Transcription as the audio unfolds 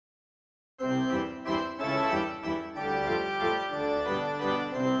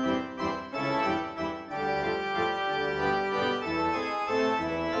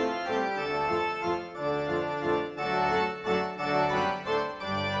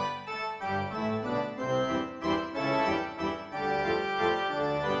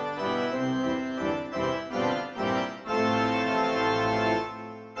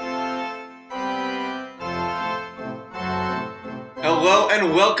Hello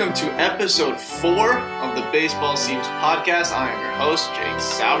and welcome to episode 4 of the Baseball Seems podcast. I am your host, Jake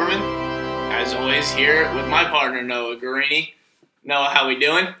Sauberman. As always, here with my partner, Noah Guarini. Noah, how we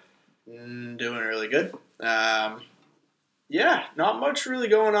doing? Doing really good. Yeah, not much really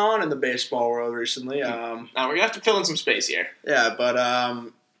going on in the baseball world recently. Now we're gonna have to fill in some space here. Yeah, but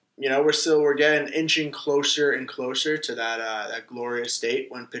we're getting inching closer and closer to that glorious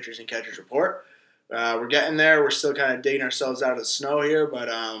date when pitchers and catchers report. We're getting there. We're still kind of digging ourselves out of the snow here, but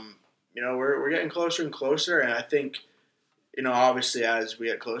we're getting closer and closer. And I think, obviously as we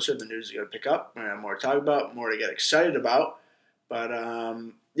get closer, the news is going to pick up. We're going to have more to talk about, more to get excited about. But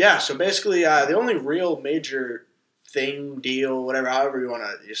so basically, the only real major thing, deal, whatever, however you want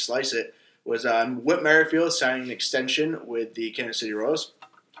to slice it, was Whit Merrifield signing an extension with the Kansas City Royals.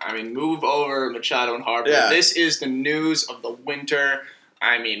 I mean, move over Machado and Harper. Yeah. This is the news of the winter.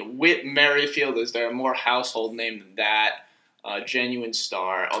 I mean, Whit Merrifield, is there a more household name than that? Genuine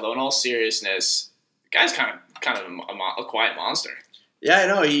star. Although, in all seriousness, the guy's kind of a quiet monster. Yeah, I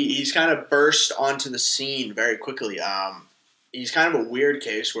know. He's kind of burst onto the scene very quickly. He's kind of a weird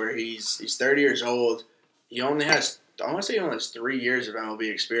case where he's 30 years old. He only has, I want to say he only has 3 years of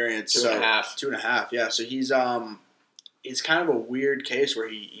MLB experience. 2.5. 2.5, yeah. So he's kind of a weird case where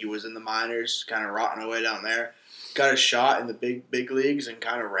he was in the minors, kind of rotting away down there. Got a shot in the big leagues and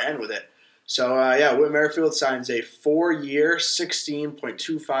kind of ran with it. So, Whit Merrifield signs a 4-year,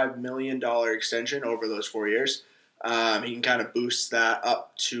 $16.25 million extension over those 4 years. He can kind of boost that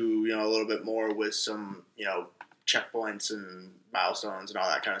up to, a little bit more with some, checkpoints and milestones and all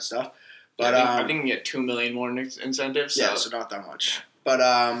that kind of stuff. But I think you can get $2 million more incentives. Yeah, so not that much.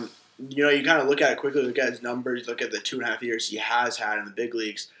 But, you kind of look at it quickly, look at his numbers, look at the 2.5 years he has had in the big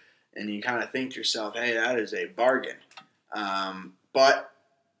leagues, and you kind of think to yourself, hey, that is a bargain. But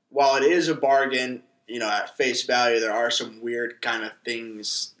while it is a bargain, at face value, there are some weird kind of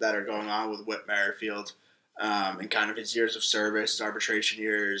things that are going on with Whit Merrifield and kind of his years of service, his arbitration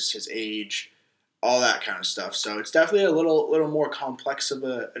years, his age, all that kind of stuff. So it's definitely a little more complex of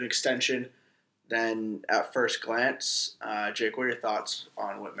an extension than at first glance. Jake, what are your thoughts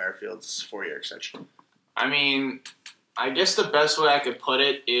on Whit Merrifield's 4-year extension? I mean, I guess the best way I could put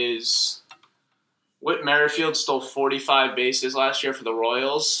it is Whit Merrifield stole 45 bases last year for the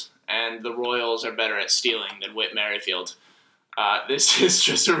Royals, and the Royals are better at stealing than Whit Merrifield. This is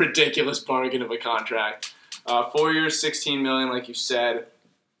just a ridiculous bargain of a contract. 4 years, $16 million, like you said.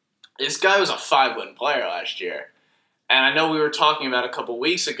 This guy was a 5-win player last year. And I know we were talking about a couple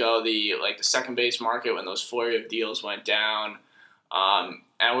weeks ago the second base market when those 4-year deals went down.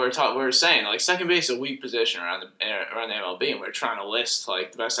 And we were saying second base is a weak position around the MLB, and we are trying to list the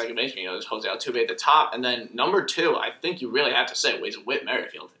best second baseman. There's Jose Altuve at the top, and then number 2, I think you really have to say, is Whit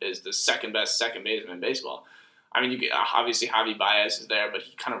Merrifield is the second best second baseman in baseball. I mean, obviously Javi Baez is there, but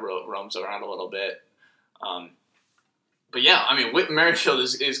he kind of roams around a little bit. But yeah, I mean, Whit Merrifield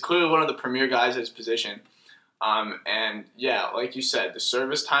is clearly one of the premier guys at his position. And yeah, like you said, the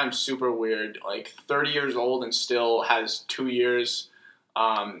service time's super weird. 30 years old and still has 2 years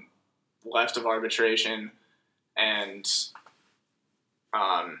left of arbitration, and it's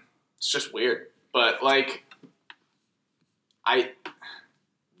just weird. But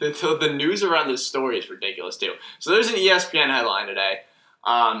the news around this story is ridiculous too. So there's an ESPN headline today.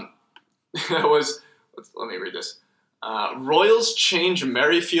 That was let me read this. Royals change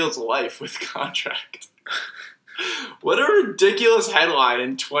Merrifield's life with contract. What a ridiculous headline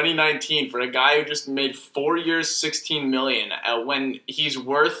in 2019 for a guy who just made 4 years, $16 million when he's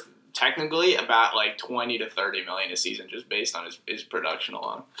worth technically about $20 to $30 million a season just based on his production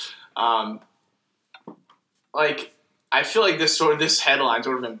alone. I feel like this headline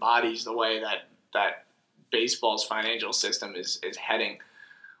sort of embodies the way that baseball's financial system is heading,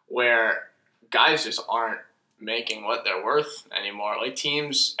 where guys just aren't making what they're worth anymore.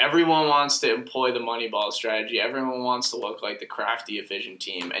 Teams, everyone wants to employ the Moneyball strategy. Everyone wants to look like the crafty, efficient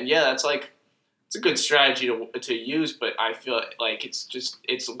team. And yeah, that's it's a good strategy to use, but I feel like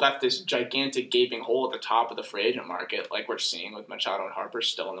it's left this gigantic gaping hole at the top of the free agent market, like we're seeing with Machado and Harper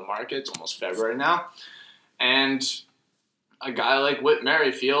still in the market. It's almost February now. And a guy like Whit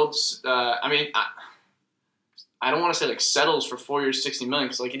Merrifield, I don't want to say settles for 4 years, $60 million,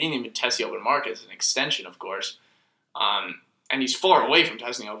 because he didn't even test the open market. It's an extension, of course, and he's far away from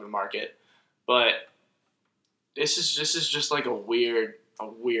testing the open market. But this is just a weird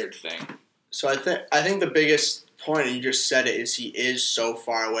thing. So I think the biggest point, and you just said it, is he is so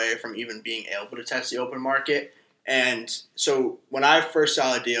far away from even being able to test the open market. And so when I first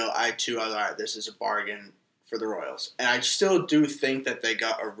saw the deal, I was all right, this is a bargain for the Royals. And I still do think that they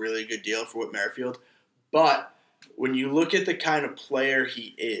got a really good deal for Whit Merrifield. But when you look at the kind of player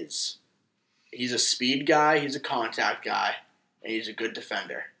he is, he's a speed guy, he's a contact guy, and he's a good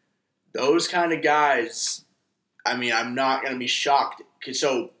defender. Those kind of guys, I mean, I'm not going to be shocked.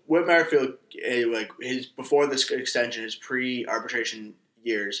 So Whit Merrifield, before this extension, his pre-arbitration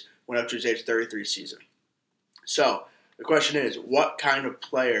years went up to his age 33 season. So the question is, what kind of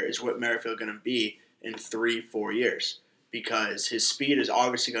player is Whit Merrifield going to be in 3-4 years? Because his speed is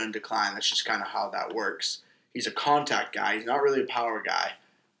obviously going to decline. That's just kind of how that works. He's a contact guy. He's not really a power guy.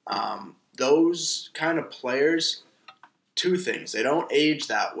 Those kind of players, two things. They don't age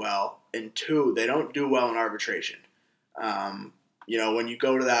that well, and two, they don't do well in arbitration. When you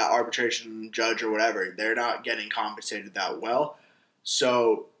go to that arbitration judge or whatever, they're not getting compensated that well.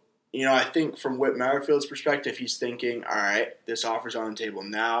 So, I think from Whit Merrifield's perspective, he's thinking, all right, this offer's on the table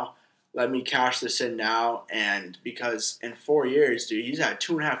now. Let me cash this in now. And because in 4 years, dude, he's had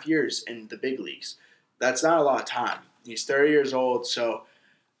 2.5 years in the big leagues. That's not a lot of time. He's 30 years old, so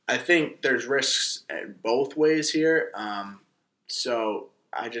I think there's risks both ways here. So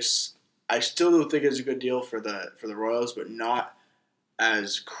I still do think it's a good deal for the Royals, but not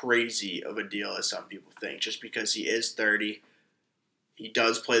as crazy of a deal as some people think. Just because he is 30, he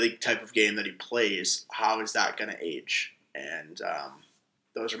does play the type of game that he plays. How is that going to age? And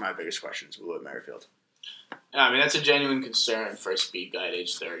those are my biggest questions with Whit Merrifield. Yeah, I mean, that's a genuine concern for a speed guy at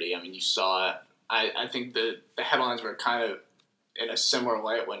age 30. I mean, you saw it. I think the headlines were kind of in a similar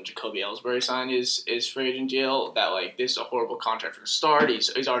light when Jacoby Ellsbury signed his free agent deal, that, this is a horrible contract from the start.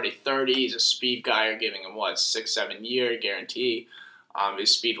 He's already 30. He's a speed guy. You're giving him, 6-7 year guarantee.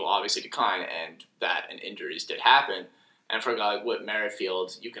 His speed will obviously decline, and injuries did happen. And for a guy like Whit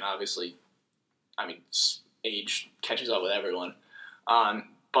Merrifield, you can obviously, age catches up with everyone.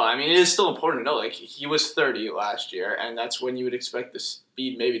 But, it is still important to know, he was 30 last year, and that's when you would expect the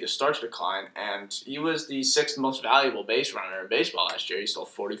speed maybe to start to decline. And he was the 6th most valuable base runner in baseball last year. He stole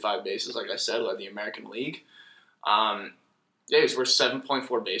 45 bases, like I said, led the American League. He was worth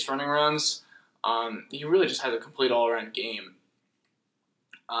 7.4 base running runs. He really just had a complete all-around game.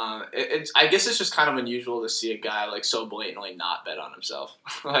 I guess it's just kind of unusual to see a guy, so blatantly not bet on himself.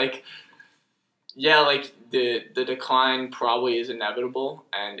 The decline probably is inevitable,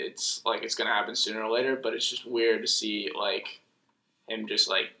 and it's going to happen sooner or later, but it's just weird to see, him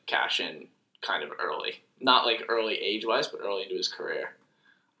just, cash in kind of early. Not, early age-wise, but early into his career.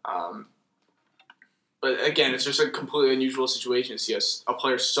 But, again, it's just a completely unusual situation to see a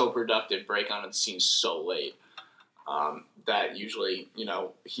player so productive break onto the scene so late. That usually,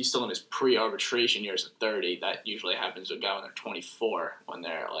 he's still in his pre-arbitration years at 30. That usually happens to a guy when they're 24, when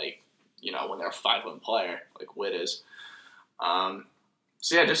they're, when they're a 5-win player, like Whit is.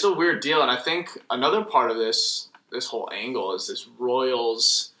 Just a weird deal. And I think another part of this whole angle is this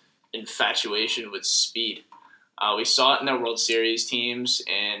Royals infatuation with speed. We saw it in their World Series teams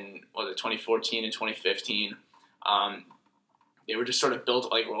in, 2014 and 2015. They were just sort of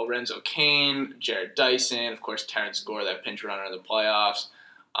built like Lorenzo Cain, Jared Dyson, of course, Terrence Gore, that pinch runner in the playoffs.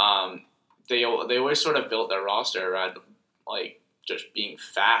 They always sort of built their roster around, just being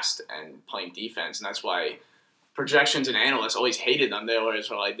fast and playing defense, and that's why projections and analysts always hated them. They always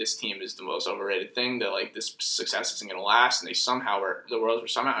were this team is the most overrated thing, that this success isn't going to last, and the Royals were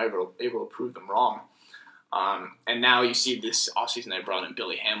somehow able to prove them wrong. And now you see this offseason they brought in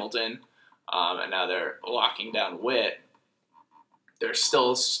Billy Hamilton, and now they're locking down Whit. They're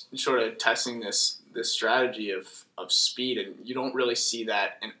still sort of testing this strategy of speed, and you don't really see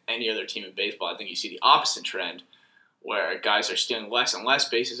that in any other team in baseball. I think you see the opposite trend, where guys are stealing less and less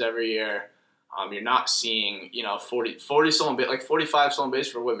bases every year. You're not seeing 40 stolen base, 45 stolen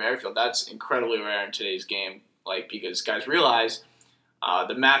bases for Whit Merrifield. That's incredibly rare in today's game, because guys realize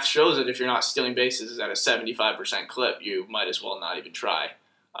the math shows that if you're not stealing bases at a 75% clip, you might as well not even try.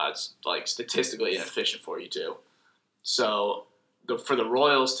 It's statistically inefficient for you too. So for the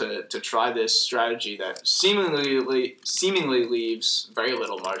Royals to try this strategy that seemingly leaves very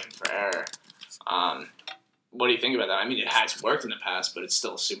little margin for error. What do you think about that? It has worked in the past, but it's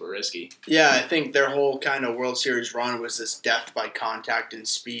still super risky. Yeah, I think their whole kind of World Series run was this death by contact and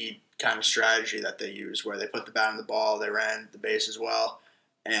speed kind of strategy that they used, where they put the bat on the ball, they ran the base as well,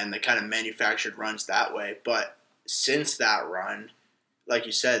 and they kind of manufactured runs that way. But since that run, like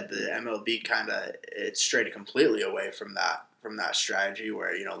you said, the MLB it's strayed completely away from that strategy,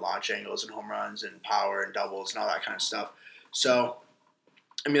 where launch angles and home runs and power and doubles and all that kind of stuff. So,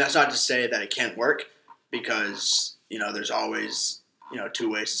 that's not to say that it can't work, because there's always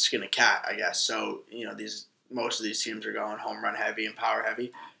two ways to skin a cat, I guess. So most of these teams are going home run heavy and power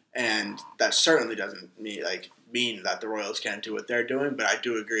heavy, and that certainly doesn't mean that the Royals can't do what they're doing. But I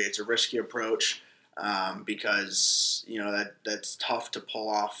do agree it's a risky approach. because that's tough to pull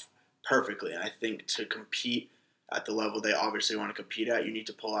off perfectly. And I think to compete at the level they obviously want to compete at, you need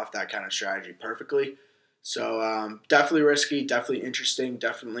to pull off that kind of strategy perfectly. So definitely risky, definitely interesting,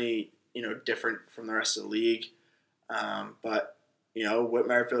 definitely different from the rest of the league. But Whit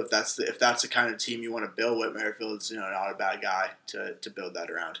Merrifield, if that's the kind of team you want to build, Whit Merrifield's not a bad guy to build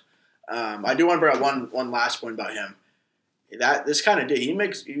that around. I do want to bring up one last point about him. This kind of dude, he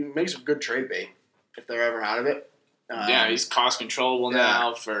makes a good trade bait if they're ever out of it. Yeah, he's cost controllable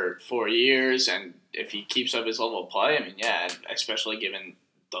now for 4 years, and if he keeps up his level of play, I mean, yeah, especially given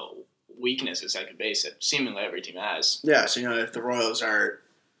the weakness at second base that seemingly every team has. Yeah, so if the Royals are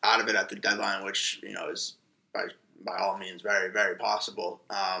out of it at the deadline, which is by all means very, very possible,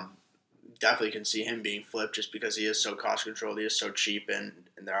 definitely can see him being flipped just because he is so cost controlled, he is so cheap, and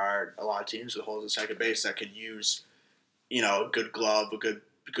there are a lot of teams with holes at second base that could use a good glove, a good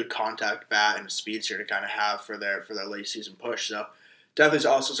contact bat, and a speedster to kind of have for their late season push. So definitely is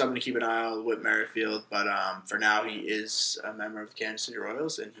also something to keep an eye on with Merrifield. But for now, he is a member of the Kansas City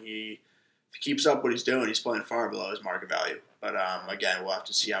Royals, and if he keeps up what he's doing, he's playing far below his market value. But again, we'll have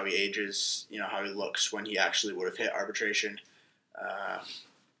to see how he ages, how he looks when he actually would have hit arbitration.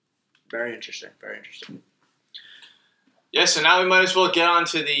 Very interesting. Very interesting. Yeah, so now we might as well get on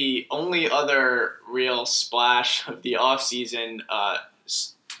to the only other real splash of the offseason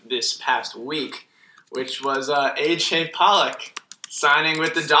this past week, which was A.J. Pollock signing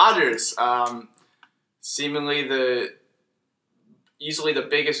with the Dodgers. Seemingly easily the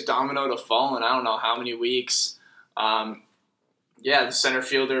biggest domino to fall in I don't know how many weeks. The center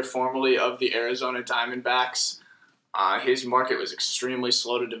fielder formerly of the Arizona Diamondbacks. His market was extremely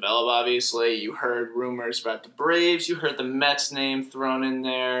slow to develop, obviously. You heard rumors about the Braves. You heard the Mets name thrown in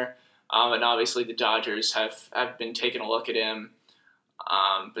there. And obviously the Dodgers have been taking a look at him.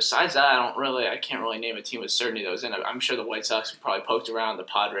 Besides that, I can't really name a team with certainty that was in it. I'm sure the White Sox probably poked around. The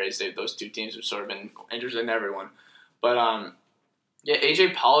Padres, those two teams have sort of been interested in everyone. But,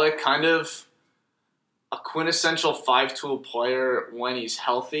 A.J. Pollock, kind of a quintessential five-tool player when he's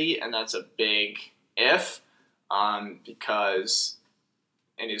healthy, and that's a big if. Because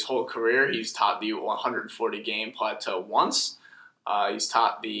in his whole career, he's topped the 140-game plateau once. He's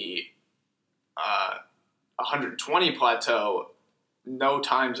topped the 120 plateau no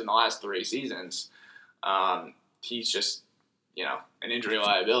times in the last 3 seasons. He's just, an injury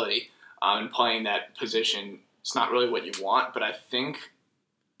liability. And playing that position, it's not really what you want, but I think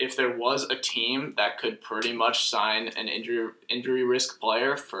if there was a team that could pretty much sign an injury risk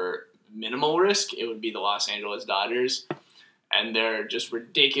player for minimal risk, it would be the Los Angeles Dodgers. And they're just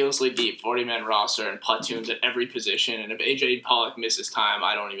ridiculously deep, 40-man roster and platoons at every position. And if A.J. Pollock misses time,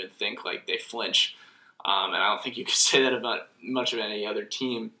 I don't even think they flinch. And I don't think you could say that about much of any other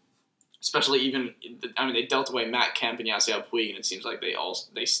team. Especially they dealt away Matt Kemp and Yasiel Puig, and it seems like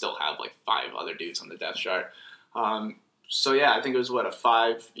they still have 5 other dudes on the depth chart. I think it was a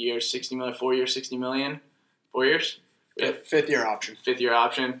 5-year, $60 million, 4-year, $60 million, 4 years. Fifth year option. 5th year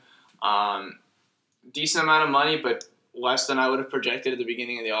option. Decent amount of money, but less than I would have projected at the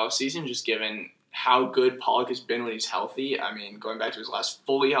beginning of the offseason, just given how good Pollock has been when he's healthy. I mean, going back to his last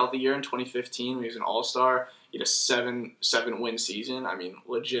fully healthy year in 2015 when he was an All-Star, he had a 7-win season. I mean,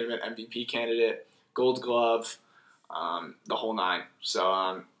 legitimate MVP candidate, Gold Glove, the whole 9.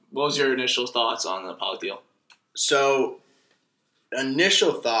 So what was your initial thoughts on the Pollock deal? So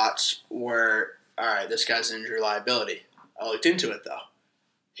initial thoughts were, all right, this guy's an injury liability. I looked into it, though.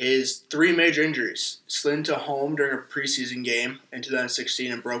 His 3 major injuries: slid into home during a preseason game in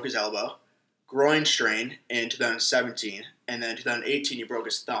 2016 and broke his elbow, groin strain in 2017, and then in 2018 he broke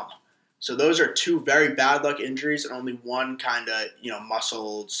his thumb. So those are 2 very bad luck injuries and only one kind of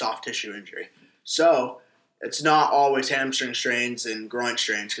muscle soft tissue injury. So it's not always hamstring strains and groin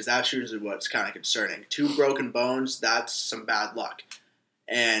strains, because that's usually what's kind of concerning. 2 broken bones, that's some bad luck.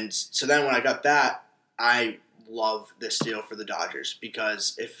 And so then when I got that, I love this deal for the Dodgers,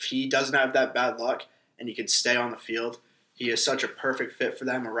 because if he doesn't have that bad luck and he can stay on the field, he is such a perfect fit for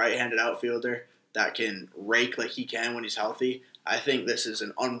them, a right-handed outfielder that can rake like he can when he's healthy. I think this is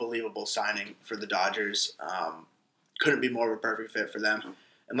an unbelievable signing for the Dodgers. Couldn't be more of a perfect fit for them.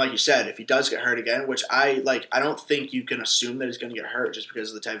 And like you said, if he does get hurt again, which I don't think you can assume that he's going to get hurt just because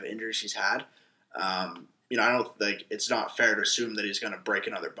of the type of injuries he's had. I don't it's not fair to assume that he's going to break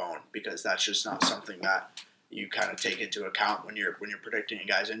another bone, because that's just not something that you kind of take into account when you're predicting a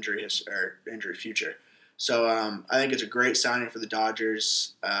guy's injury future. So I think it's a great signing for the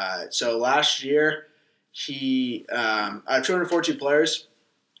Dodgers. So last year, he out of 214 players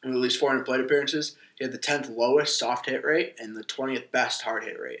with at least 400 plate appearances, he had the 10th lowest soft hit rate and the 20th best hard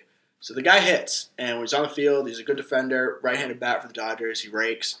hit rate. So the guy hits, and when he's on the field, he's a good defender, right-handed bat for the Dodgers. He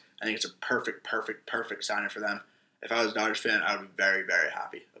rakes. I think it's a perfect signing for them. If I was a Dodgers fan, I would be very, very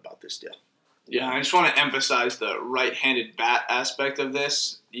happy about this deal. Yeah, I just want to emphasize the right-handed bat aspect of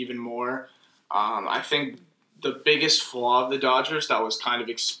this even more. I think the biggest flaw of the Dodgers that was kind of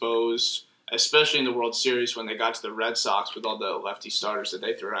exposed, especially in the World Series when they got to the Red Sox with all the lefty starters that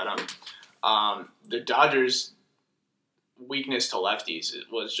they threw at them, the Dodgers' weakness to lefties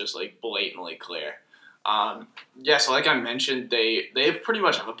was just like blatantly clear. So like I mentioned, they pretty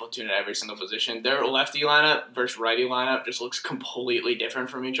much have a platoon at every single position. Their lefty lineup versus righty lineup just looks completely different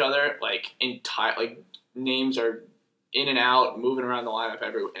from each other. Like names are in and out, moving around the lineup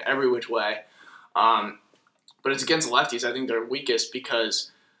every which way. But it's against lefties. I think they're weakest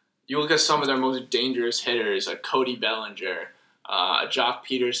because you look at some of their most dangerous hitters, like Cody Bellinger, Jock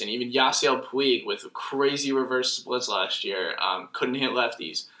Peterson, even Yasiel Puig with crazy reverse splits last year, couldn't hit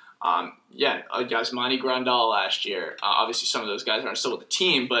lefties. Yasmani Grandal last year. Obviously, some of those guys aren't still with the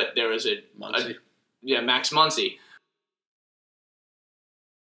team, but there was Max Muncy.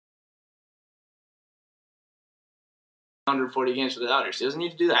 140 games for the Dodgers. He doesn't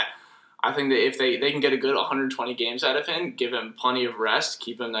need to do that. I think that if they can get a good 120 games out of him, give him plenty of rest,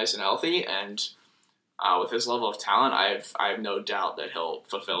 keep him nice and healthy, and with his level of talent, I have no doubt that he'll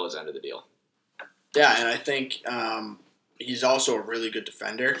fulfill his end of the deal. Yeah, and I think he's also a really good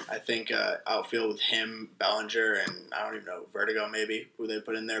defender. I think outfield with him, Bellinger, and I don't even know, Vertigo maybe, who they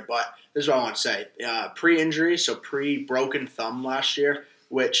put in there. But this is what I want to say. Pre-injury, so pre-broken thumb last year,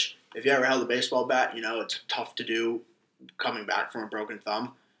 which if you ever held a baseball bat, it's tough to do coming back from a broken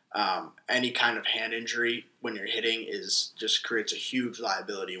thumb. Any kind of hand injury when you're hitting just creates a huge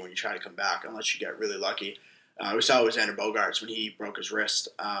liability when you try to come back, unless you get really lucky. We saw it with Xander Bogaerts when he broke his wrist.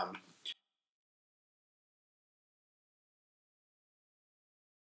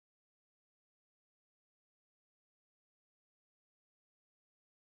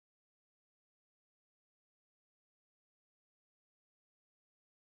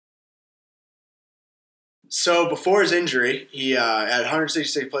 So before his injury, he had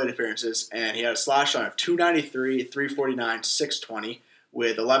 166 plate appearances, and he had a slash line of 293, 349, 620,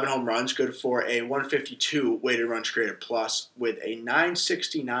 with 11 home runs, good for a 152 weighted runs created plus, with a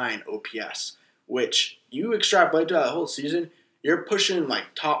 969 OPS, which you extrapolate to that whole season, you're pushing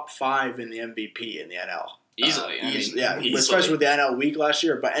like top 5 in the MVP in the NL. Easily. Easily. Especially with the NL week last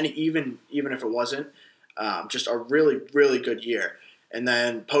year, but even if it wasn't, just a really, really good year. And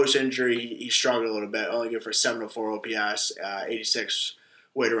then post-injury, he struggled a little bit, only good for 704 OPS, 86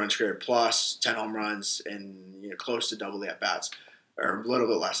 weighted runs created plus, 10 home runs, and close to double the at-bats, or a little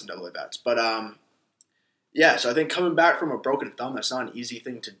bit less than double the at-bats. But, so I think coming back from a broken thumb, that's not an easy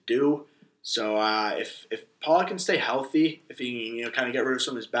thing to do. So if Pollock can stay healthy, if he can kind of get rid of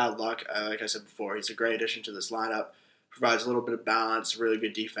some of his bad luck, like I said before, he's a great addition to this lineup, provides a little bit of balance, really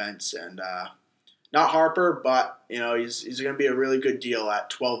good defense, and not Harper, but he's going to be a really good deal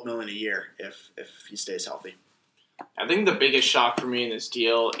at $12 million a year if he stays healthy. I think the biggest shock for me in this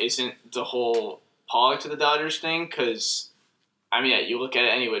deal isn't the whole Pollock to the Dodgers thing, because you look at it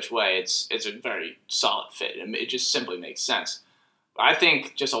any which way, it's a very solid fit. It just simply makes sense. But I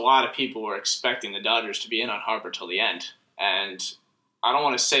think just a lot of people were expecting the Dodgers to be in on Harper till the end, and I don't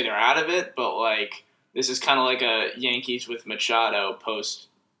want to say they're out of it, but this is kind of like a Yankees with Machado post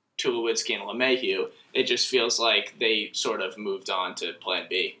Tulowitzki and LeMahieu. It just feels like they sort of moved on to Plan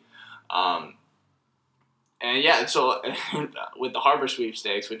B. So with the Harper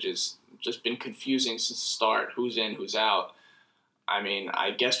sweepstakes, which has just been confusing since the start, who's in, who's out,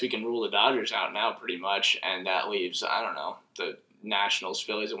 I guess we can rule the Dodgers out now pretty much, and that leaves, the Nationals,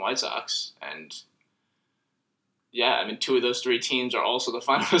 Phillies, and White Sox. And, two of those 3 teams are also the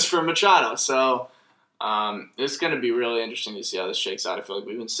finalists for Machado, so it's going to be really interesting to see how this shakes out. I feel like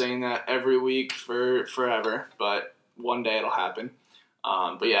we've been saying that every week for forever, but one day it'll happen.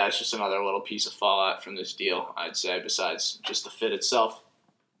 It's just another little piece of fallout from this deal, I'd say, besides just the fit itself.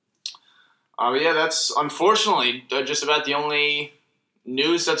 That's unfortunately just about the only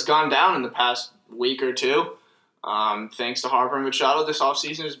news that's gone down in the past week or two. Thanks to Harper and Machado, this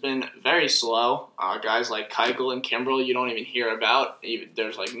offseason has been very slow. Guys like Keuchel and Kimbrel, you don't even hear about.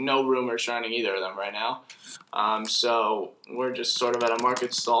 There's no rumors surrounding either of them right now. So we're just sort of at a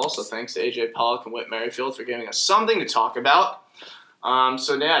market stall. So thanks to AJ Pollock and Whit Merrifield for giving us something to talk about. Now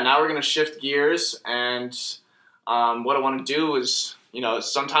we're going to shift gears, and what I want to do is,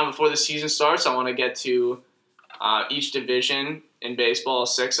 sometime before the season starts, I want to get to each division in baseball,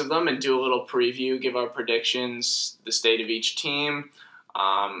 6 of them, and do a little preview, give our predictions, the state of each team,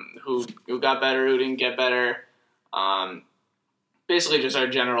 who got better, who didn't get better. basically just our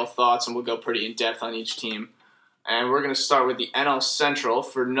general thoughts, and we'll go pretty in-depth on each team. And we're going to start with the NL Central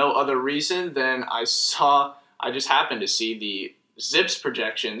for no other reason than I just happened to see the Zips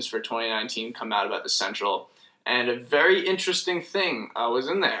projections for 2019 come out about the Central, and a very interesting thing was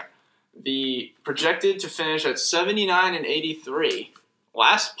in there. The projected to finish at 79 and 83,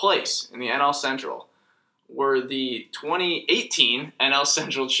 last place in the NL Central, were the 2018 NL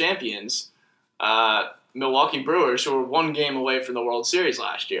Central champions, Milwaukee Brewers, who were one game away from the World Series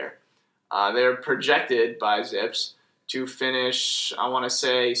last year. They're projected by Zips to finish, I want to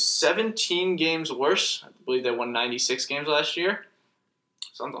say, 17 games worse. I believe they won 96 games last year.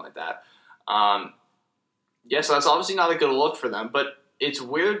 Something like that. So that's obviously not a good look for them, but it's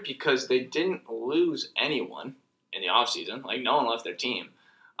weird because they didn't lose anyone in the offseason. Like, no one left their team.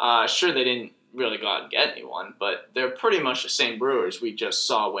 Sure, they didn't really go out and get anyone, but they're pretty much the same Brewers we just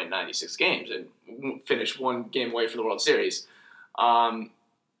saw win 96 games and finish one game away from the World Series.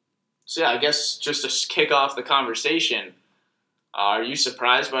 I guess just to kick off the conversation, are you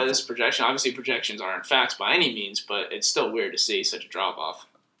surprised by this projection? Obviously, projections aren't facts by any means, but it's still weird to see such a drop-off.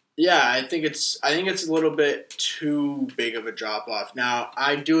 Yeah, I think it's a little bit too big of a drop-off. Now,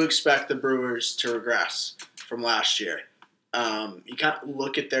 I do expect the Brewers to regress from last year. You kind of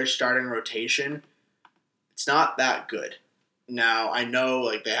look at their starting rotation. It's not that good. Now, I know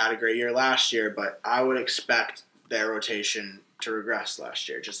they had a great year last year, but I would expect their rotation to regress last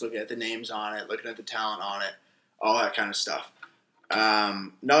year. Just looking at the names on it, looking at the talent on it, all that kind of stuff.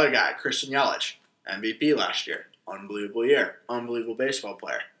 Another guy, Christian Yelich, MVP last year. Unbelievable year. Unbelievable baseball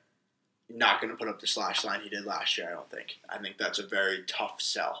player. Not going to put up the slash line he did last year, I don't think. I think that's a very tough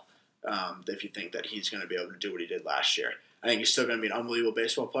sell if you think that he's going to be able to do what he did last year. I think he's still going to be an unbelievable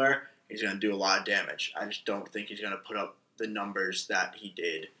baseball player. He's going to do a lot of damage. I just don't think he's going to put up the numbers that he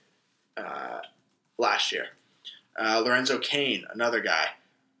did last year. Lorenzo Cain, another guy,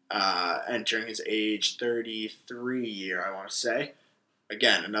 entering his age 33 year, I want to say.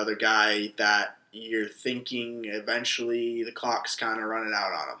 Again, another guy that you're thinking eventually the clock's kind of running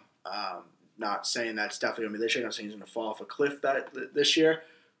out on him. Not saying that's definitely going to be this year. Not saying he's going to fall off a cliff this year,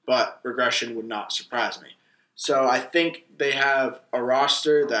 but regression would not surprise me. So I think they have a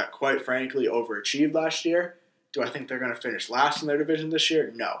roster that, quite frankly, overachieved last year. Do I think they're going to finish last in their division this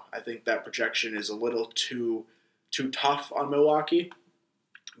year? No. I think that projection is a little too tough on Milwaukee.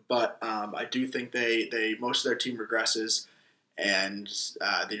 But I do think they most of their team regresses, and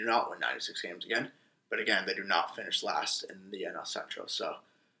they do not win 96 games again. But again, they do not finish last in the NL Central. So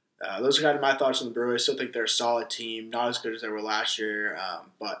those are kind of my thoughts on the Brewers. I still think they're a solid team, not as good as they were last year,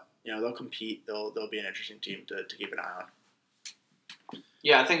 but they'll compete. They'll be an interesting team to keep an eye on.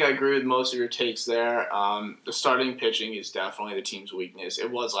 Yeah, I think I agree with most of your takes there. The starting pitching is definitely the team's weakness. It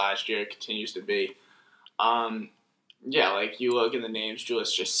was last year. It continues to be. You look at the names,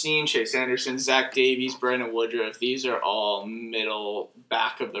 Julius Chacin, Chase Anderson, Zach Davies, Brandon Woodruff. These are all middle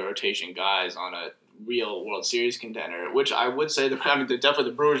back of the rotation guys on a real World Series contender, which I would say definitely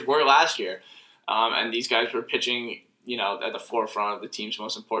the Brewers were last year. And these guys were pitching, at the forefront of the team's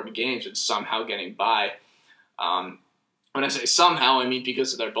most important games and somehow getting by. When I say somehow, I mean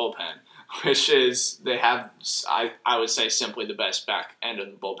because of their bullpen, which is they have, I would say, simply the best back end of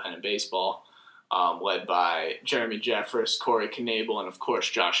the bullpen in baseball. Led by Jeremy Jeffress, Corey Knebel, and, of course,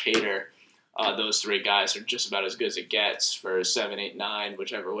 Josh Hader. Those three guys are just about as good as it gets for 7, 8, 9,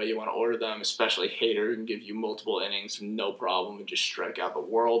 whichever way you want to order them, especially Hader, who can give you multiple innings, no problem, and just strike out the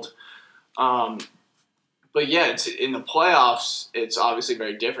world. It's in the playoffs, it's obviously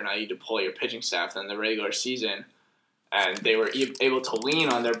very different how you deploy your pitching staff than the regular season. And they were able to lean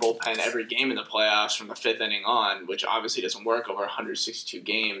on their bullpen every game in the playoffs from the fifth inning on, which obviously doesn't work over 162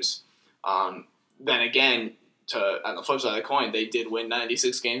 games. Then again, on the flip side of the coin, they did win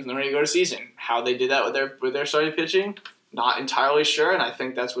 96 games in the regular season. How they did that with their starting pitching, not entirely sure, and I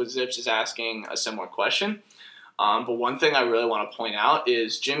think that's what Zips is asking a similar question. But one thing I really want to point out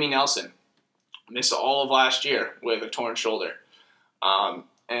is Jimmy Nelson missed all of last year with a torn shoulder.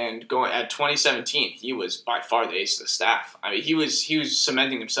 And going at 2017, he was by far the ace of the staff. I mean, he was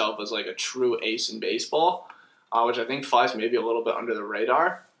cementing himself as like a true ace in baseball, which I think flies maybe a little bit under the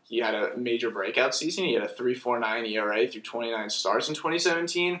radar. He had a major breakout season. He had a 3.49 ERA through 29 starts in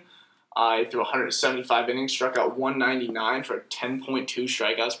 2017. He threw 175 innings, struck out 199 for 10.2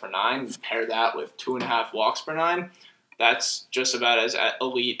 strikeouts per 9. You pair that with 2.5 walks per 9. That's just about as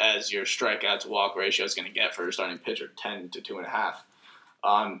elite as your strikeout to walk ratio is going to get for a starting pitcher, 10 to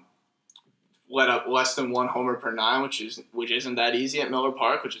 2.5. Let up less than 1 homer per 9, which isn't that easy at Miller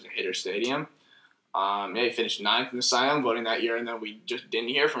Park, which is a hitter stadium. He finished 9th in the Cy Young voting that year, and then we just didn't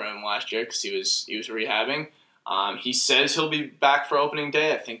hear from him last year because he was rehabbing. He says he'll be back for opening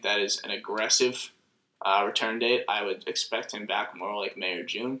day. I think that is an aggressive return date. I would expect him back more like May or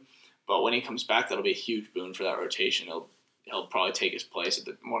June. But when he comes back, that'll be a huge boon for that rotation. He'll probably take his place at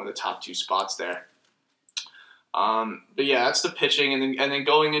one of the top 2 spots there. But yeah, that's the pitching, and then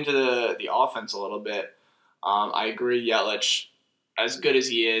going into the offense a little bit. I agree, Yelich, as good as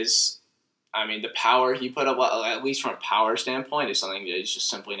he is, I mean, the power he put up, at least from a power standpoint, is something that he's just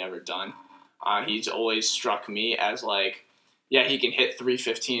simply never done. He's always struck me as he can hit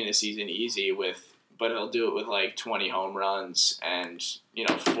 315 in a season easy but he'll do it with 20 home runs and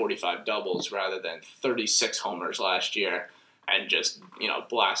 45 doubles rather than 36 homers last year and just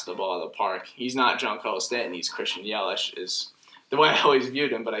blast the ball out of the park. He's not Giancarlo Stanton. He's Christian Yelich is the way I always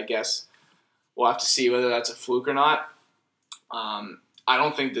viewed him, but I guess we'll have to see whether that's a fluke or not. I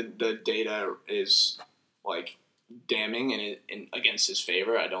don't think that the data is damning in against his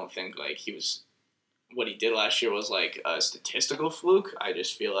favor. I don't think what he did last year was a statistical fluke. I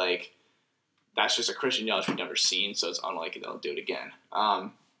just feel like that's just a Christian Yelich we've never seen, so it's unlikely they'll do it again.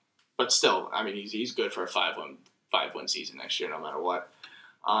 But still, I mean, he's good for a 5-win season next year, no matter what.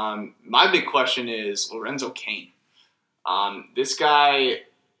 My big question is Lorenzo Cain. This guy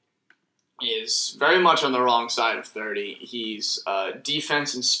is very much on the wrong side of 30. He's a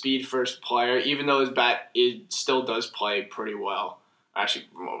defense and speed first player, even though his bat still does play pretty well. Actually,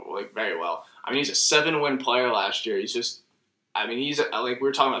 very well. I mean, he's a 7-win player last year. He's we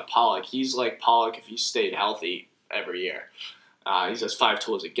were talking about Pollock. He's like Pollock if he stayed healthy every year. He's as 5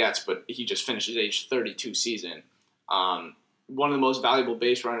 as it gets, but he just finished his age 32 season. One of the most valuable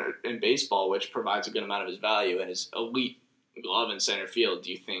base runner in baseball, which provides a good amount of his value, and his elite glove in center field.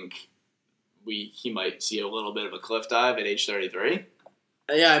 Do you think he might see a little bit of a cliff dive at age 33?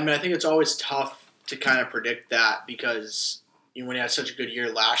 Yeah, I mean, I think it's always tough to kind of predict that because when he had such a good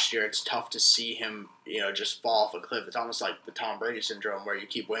year last year, it's tough to see him, just fall off a cliff. It's almost like the Tom Brady syndrome where you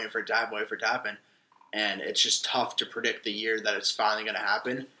keep waiting for it to happen, and it's just tough to predict the year that it's finally going to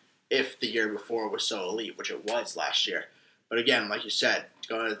happen if the year before was so elite, which it was last year. But again, like you said,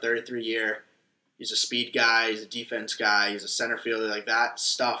 going to the 33 year, he's a speed guy, he's a defense guy, he's a center fielder, like that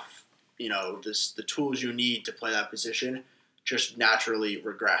stuff, the tools you need to play that position just naturally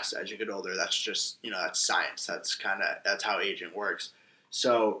regress as you get older. That's just, that's science. That's how aging works.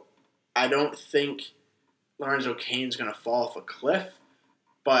 So I don't think Lorenzo Cain's going to fall off a cliff,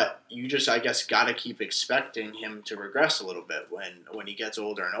 but you just, I guess, got to keep expecting him to regress a little bit when he gets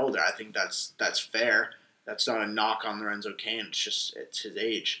older and older. I think that's fair. That's not a knock on Lorenzo Cain. It's his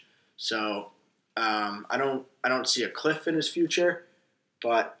age. So I don't see a cliff in his future.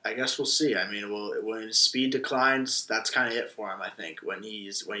 But I guess we'll see. I mean, when his speed declines, that's kind of it for him, I think, when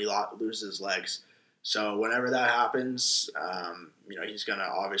he loses legs. So whenever that happens, he's going to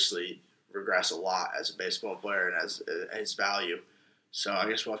obviously regress a lot as a baseball player and as his value. So I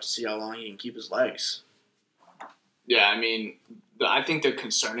guess we'll have to see how long he can keep his legs. Yeah, I mean, I think the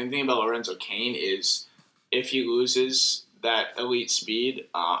concerning thing about Lorenzo Cain is if he loses that elite speed,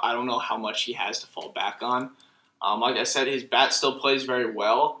 I don't know how much he has to fall back on. Like I said, his bat still plays very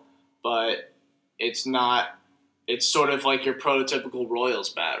well, but it's not. It's sort of like your prototypical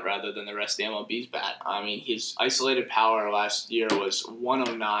Royals bat rather than the rest of the MLB's bat. I mean, his isolated power last year was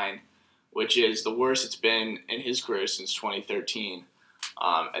 109, which is the worst it's been in his career since 2013,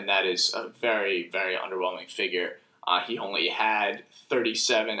 and that is a very, very underwhelming figure. He only had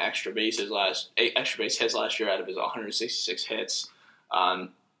 37 extra base hits last year out of his 166 hits.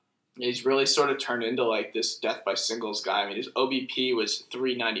 He's really sort of turned into this death by singles guy. I mean, his OBP was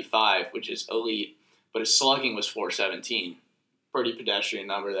 395, which is elite, but his slugging was 417. Pretty pedestrian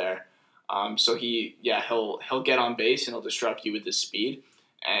number there. So he'll get on base and he'll disrupt you with his speed.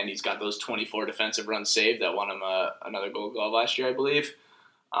 And he's got those 24 defensive runs saved that won him another Gold Glove last year, I believe.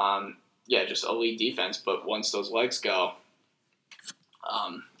 Just elite defense. But once those legs go,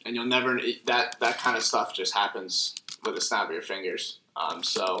 and you'll never that kind of stuff just happens with a snap of your fingers. I'm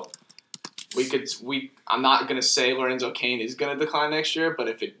not going to say Lorenzo Cain is going to decline next year, but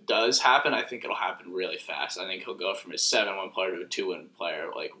if it does happen, I think it'll happen really fast. I think he'll go from a 7-win player to a 2-win player,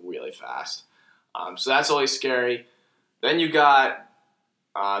 really fast. So that's always scary. Then you got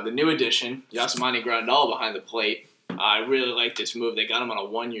the new addition, Yasmani Grandal behind the plate. I really like this move. They got him on a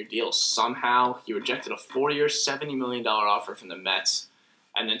 1-year deal somehow. He rejected a 4-year, $70 million offer from the Mets,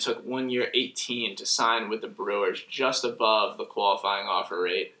 and then took 1 year, $18 to sign with the Brewers, just above the qualifying offer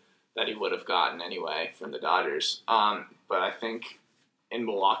rate that he would have gotten anyway from the Dodgers. But I think in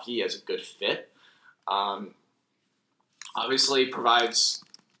Milwaukee he has a good fit. Obviously provides.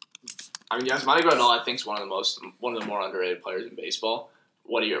 I mean, Yasmani Grandal I think is one of the more underrated players in baseball.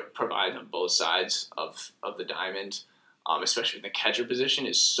 what he provides on both sides of the diamond, especially in the catcher position,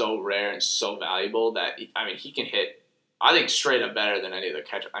 is so rare and so valuable that, he can hit, I think, straight up better than any other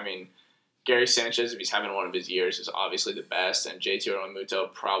catcher. Gary Sanchez, if he's having one of his years, is obviously the best, and JT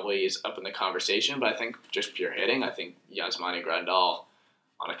Realmuto probably is up in the conversation, but I think just pure hitting, I think Yasmani Grandal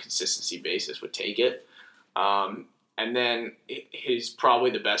on a consistency basis would take it. And then he's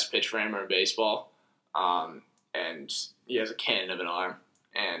probably the best pitch framer in baseball, and he has a cannon of an arm,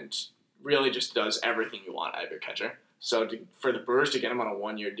 and really just does everything you want out of your catcher. So for the Brewers to get him on a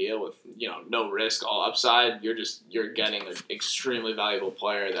 1-year deal with no risk, all upside, you're getting an extremely valuable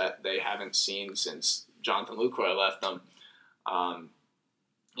player that they haven't seen since Jonathan Lucroy left them. And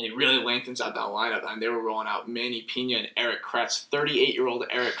he really lengthens out that lineup. And they were rolling out Manny Pena and Eric Kratz. 38-year-old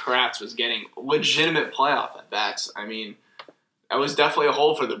Eric Kratz was getting legitimate playoff at bats. That was definitely a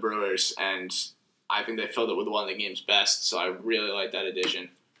hole for the Brewers, and I think they filled it with one of the game's best. So I really like that addition.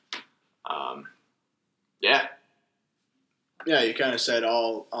 Yeah. Yeah, you kind of said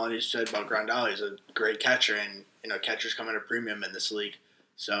all you said about Grandal. He's a great catcher, and catchers come at a premium in this league.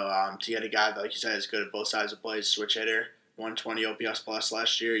 So to get a guy that, like you said, is good at both sides of the play, switch hitter, 120 OPS plus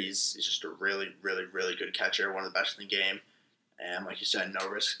last year. He's just a really, really, really good catcher, one of the best in the game. And like you said, no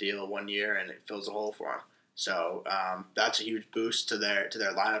risk deal 1 year, and it fills a hole for him. So that's a huge boost to their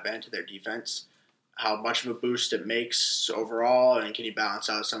lineup and to their defense. How much of a boost it makes overall, and can he balance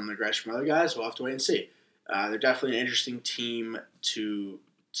out some of the aggression from other guys? We'll have to wait and see. They're definitely an interesting team to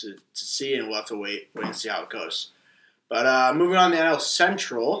see, and we'll have to wait and see how it goes. But moving on to the NL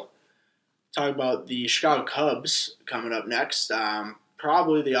Central, talk about the Chicago Cubs coming up next.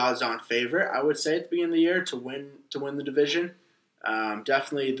 Probably the odds-on favorite, I would say, at the beginning of the year to win the division.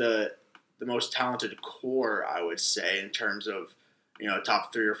 Definitely the most talented core, I would say, in terms of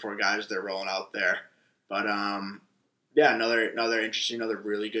top 3 or 4 guys they're rolling out there. But another interesting, another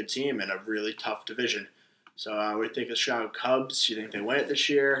really good team in a really tough division. So what do you think of the Chicago Cubs? Do you think they win it this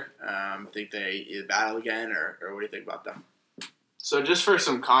year? Think they either battle again, or what do you think about them? So just for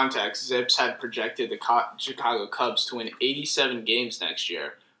some context, Zips had projected the Chicago Cubs to win 87 games next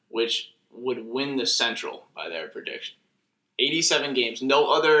year, which would win the Central by their prediction. 87 games.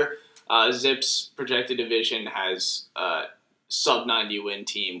 No other Zips projected division has a sub-90 win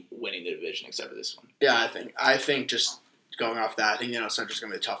team winning the division except for this one. Yeah, I think just going off that, I think Central's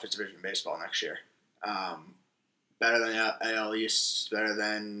going to be the toughest division in baseball next year. Better than the AL East, better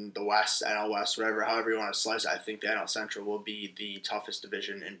than the West, NL West, however you want to slice it. I think the NL Central will be the toughest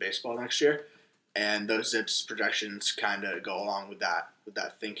division in baseball next year, and those Zips projections kind of go along with that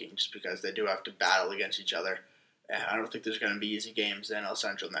thinking, just because they do have to battle against each other, and I don't think there's going to be easy games in NL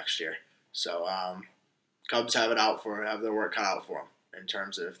Central next year. So Cubs have their work cut out for them in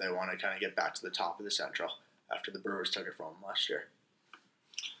terms of if they want to kind of get back to the top of the Central after the Brewers took it from them last year.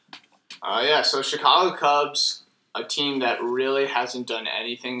 So Chicago Cubs, a team that really hasn't done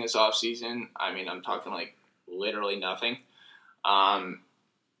anything this offseason. I'm talking like literally nothing.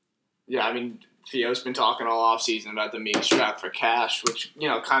 Theo's been talking all offseason about them being strapped for cash, which,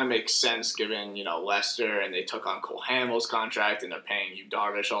 kind of makes sense given, Lester, and they took on Cole Hamels' contract, and they're paying Yu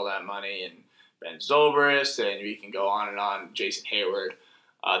Darvish all that money, and Ben Zobrist, and we can go on and on, Jason Hayward.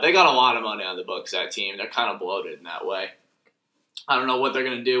 They got a lot of money on the books, that team. They're kind of bloated in that way. I don't know what they're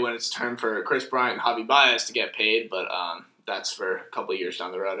going to do when it's time for Chris Bryant and Javi Baez to get paid, but that's for a couple of years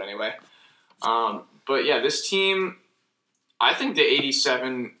down the road anyway. This team, I think the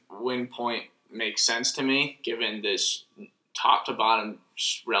 87 win point makes sense to me, given this top to bottom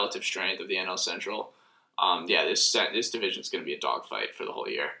relative strength of the NL Central. This division is going to be a dogfight for the whole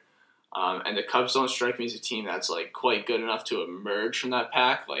year. And the Cubs don't strike me as a team that's quite good enough to emerge from that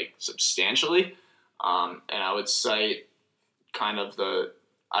pack substantially. And I would cite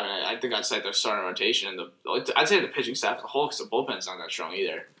I think I'd cite their starting rotation and I'd say the pitching staff as a whole, because the bullpen's not that strong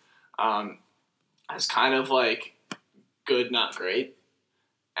either. It's kind of good, not great.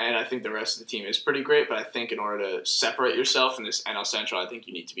 And I think the rest of the team is pretty great, but I think in order to separate yourself in this NL Central, I think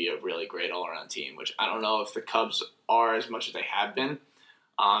you need to be a really great all-around team, which I don't know if the Cubs are as much as they have been.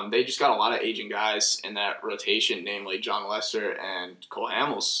 They just got a lot of aging guys in that rotation, namely John Lester and Cole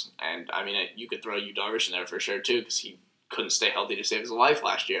Hamels. And, you could throw Yu Darvish in there for sure, too, because he couldn't stay healthy to save his life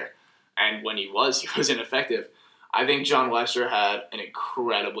last year. And when he was ineffective. I think John Lester had an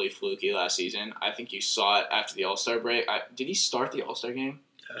incredibly fluky last season. I think you saw it after the All-Star break. Did he start the All-Star game?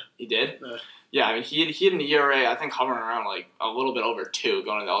 Yeah. He did? Yeah. He had an ERA, I think, hovering around a little bit over 2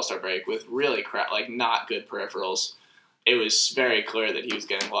 going to the All-Star break with really not good peripherals. It was very clear that he was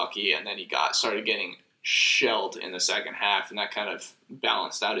getting lucky, and then he started getting shelled in the second half, and that kind of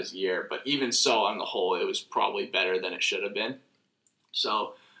balanced out his year. But even so, on the whole, it was probably better than it should have been.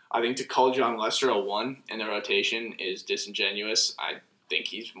 So I think to call John Lester a 1 in the rotation is disingenuous. I think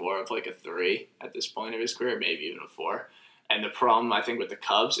he's more of like a 3 at this point of his career, maybe even a 4. And the problem I think with the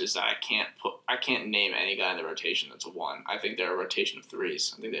Cubs is that I can't name any guy in the rotation that's a 1. I think they're a rotation of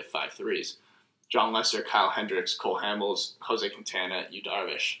 3s. I think they have 5 3s. John Lester, Kyle Hendricks, Cole Hamels, Jose Quintana, Yu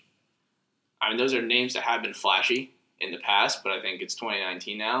Darvish. I mean, those are names that have been flashy in the past, but I think it's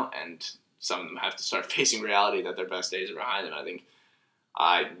 2019 now, and some of them have to start facing reality that their best days are behind them. I think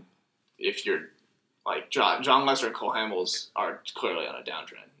if you're like John Lester and Cole Hamels are clearly on a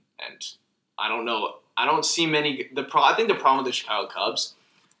downtrend, and I don't know. I don't see many. I think the problem with the Chicago Cubs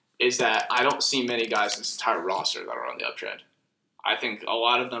is that I don't see many guys in this entire roster that are on the uptrend. I think a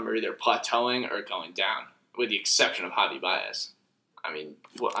lot of them are either plateauing or going down, with the exception of Javi Baez. I mean,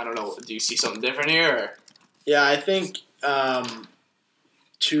 I don't know. Do you see something different here? Or? Yeah, I think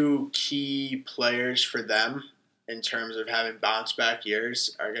two key players for them in terms of having bounce back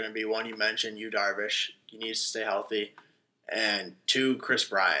years are going to be one you mentioned, Yu Darvish. He needs to stay healthy. And 2, Chris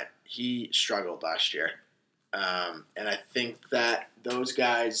Bryant. He struggled last year. And I think that those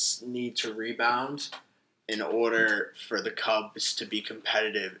guys need to rebound in order for the Cubs to be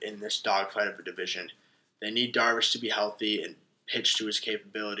competitive in this dogfight of a division. They need Darvish to be healthy and pitch to his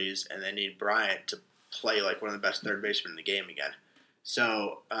capabilities, and they need Bryant to play like one of the best third basemen in the game again.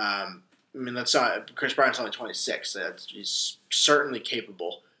 So, Chris Bryant's only 26. He's certainly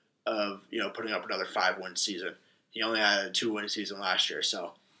capable of putting up another 5-win season. He only had a 2-win season last year,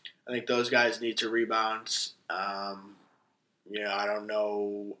 so I think those guys need to rebound. I don't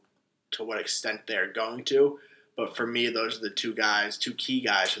know to what extent they're going to, but for me, those are the two key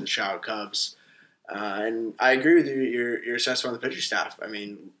guys for the Chicago Cubs. And I agree with you. Your assessment on the pitching staff. I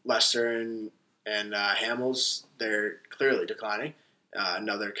mean, Lester and Hamels, they're clearly declining.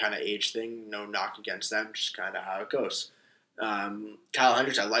 Another kind of age thing. No knock against them. Just kind of how it goes. Kyle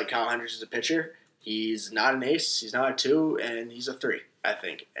Hendricks. I like Kyle Hendricks as a pitcher. He's not an ace. He's not a 2, and he's a 3, I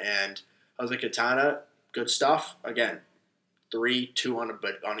think. And Jose Quintana, good stuff. Again, 3, 2 on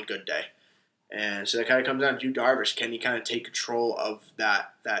a good day. And so that kind of comes down to Yu Darvish. Can he kind of take control of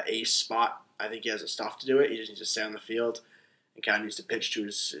that ace spot? I think he has the stuff to do it. He just needs to stay on the field and kind of needs to pitch to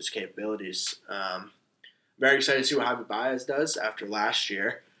his capabilities. Very excited to see what Javi Baez does after last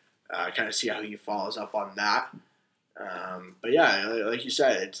year. Kind of see how he follows up on that. But yeah, like you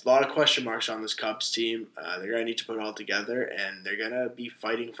said, it's a lot of question marks on this Cubs team. They're going to need to put it all together, and they're going to be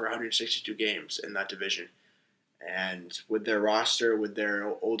fighting for 162 games in that division. And with their roster, with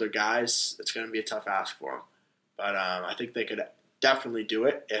their older guys, it's going to be a tough ask for them. But I think they could definitely do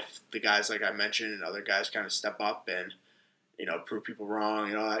it if the guys like I mentioned and other guys kind of step up and prove people wrong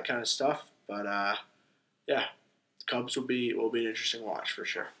and all that kind of stuff. But yeah, the Cubs will be an interesting watch for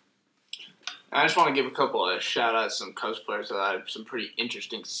sure. I just want to give a couple of shout-outs to some Cubs players that had some pretty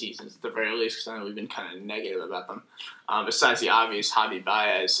interesting seasons at the very least, because I know we've been kind of negative about them. Besides the obvious Javi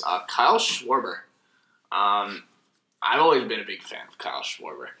Baez, Kyle Schwarber. I've always been a big fan of Kyle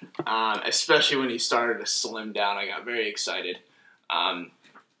Schwarber, especially when he started to slim down. I got very excited.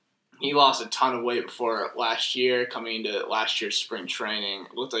 He lost a ton of weight before last year, coming into last year's spring training.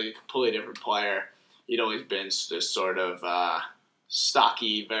 Looked like a completely different player. He'd always been this sort of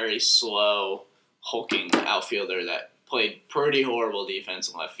stocky, very slow, hulking outfielder that played pretty horrible defense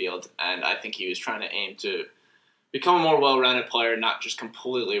in left field, and I think he was trying to aim to become a more well-rounded player, not just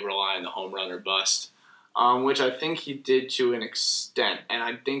completely rely on the home run or bust, which I think he did to an extent, and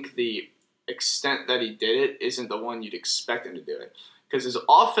I think the extent that he did it isn't the one you'd expect him to do it, because his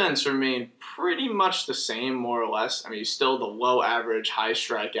offense remained pretty much the same, more or less. I mean, he's still the low-average, high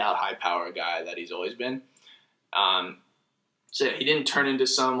strikeout, high-power guy that he's always been. So he didn't turn into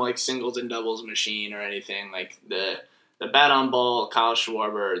some like singles and doubles machine or anything. Like the bat on ball Kyle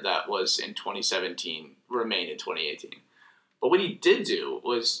Schwarber that was in 2017 remained in 2018. But what he did do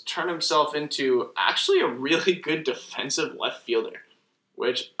was turn himself into actually a really good defensive left fielder,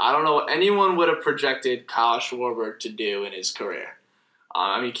 which I don't know anyone would have projected Kyle Schwarber to do in his career.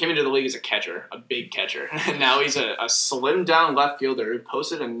 He came into the league as a catcher, a big catcher, and now he's a slim down left fielder who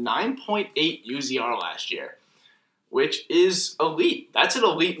posted a 9.8 UZR last year, which is elite. That's an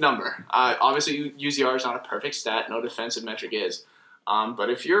elite number. Obviously, UZR is not a perfect stat. No defensive metric is. But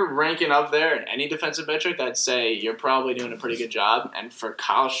if you're ranking up there in any defensive metric, I'd say you're probably doing a pretty good job. And for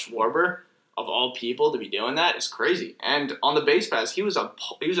Kyle Schwarber, of all people, to be doing that is crazy. And on the base paths, he was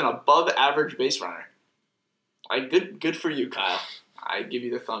an above-average base runner. Good for you, Kyle. I give you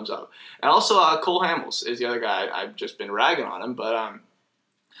the thumbs up. And also, Cole Hamels is the other guy. I've just been ragging on him, but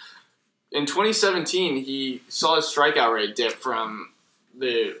in 2017, he saw his strikeout rate dip from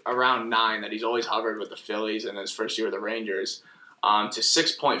the around 9 that he's always hovered with the Phillies in his first year with the Rangers to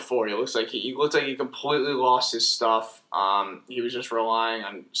 6.4. He looked like he completely lost his stuff. He was just relying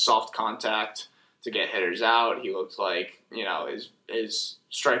on soft contact to get hitters out. He looked like, his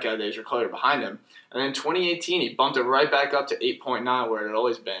strikeout days were clear behind him. And then in 2018, he bumped it right back up to 8.9, where it had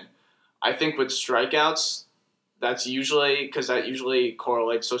always been. I think with strikeouts, that's usually because that usually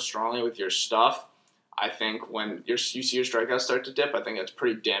correlates so strongly with your stuff. I think when you see your strikeouts start to dip, I think that's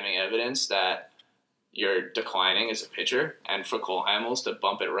pretty damning evidence that you're declining as a pitcher. And for Cole Hamels to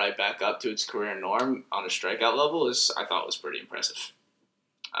bump it right back up to its career norm on a strikeout level I thought was pretty impressive.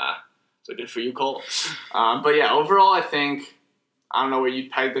 So good for you, Cole. But yeah, overall, I think, I don't know where you'd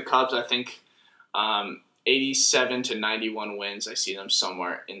peg the Cubs. I think 87 to 91 wins. I see them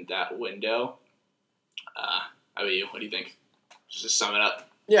somewhere in that window. How about you? What do you think? Just to sum it up.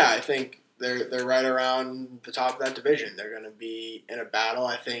 Yeah, I think they're right around the top of that division. They're going to be in a battle,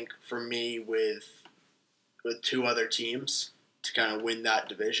 I think, for me, with two other teams to kind of win that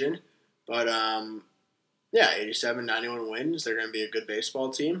division. But, 87, 91 wins. They're going to be a good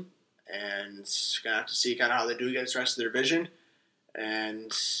baseball team. And going to have to see kind of how they do against the rest of their division. And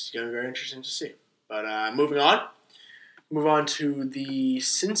it's going to be very interesting to see. But moving on. Move on to the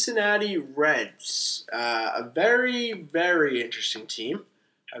Cincinnati Reds. A very, very interesting team.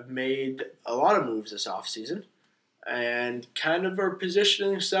 Have made a lot of moves this offseason. And kind of are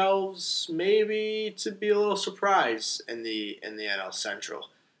positioning themselves maybe to be a little surprise in the NL Central.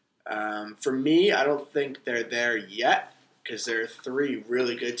 For me, I don't think they're there yet because there are three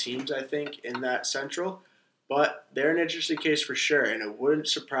really good teams, I think, in that Central. But they're an interesting case for sure, and it wouldn't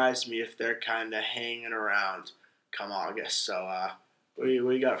surprise me if they're kind of hanging around come August. So what do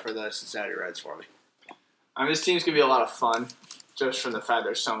you got for the Cincinnati Reds for me? This team's going to be a lot of fun just from the fact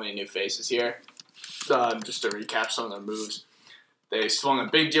there's so many new faces here. Just to recap some of their moves. They swung a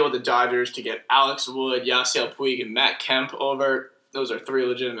big deal with the Dodgers to get Alex Wood, Yasiel Puig, and Matt Kemp over. Those are three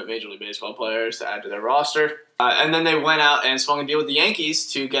legitimate Major League Baseball players to add to their roster. And then they went out and swung a deal with the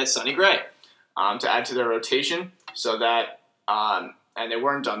Yankees to get Sonny Gray to add to their rotation. So that, and they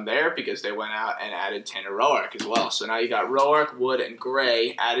weren't done there because they went out and added Tanner Roark as well. So now you got Roark, Wood, and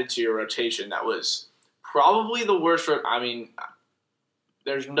Gray added to your rotation. That was probably the worst.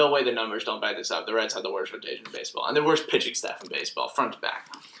 There's no way the numbers don't back this up. The Reds had the worst rotation in baseball and the worst pitching staff in baseball, front to back.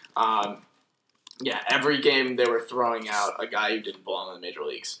 Every game they were throwing out a guy who didn't belong in the major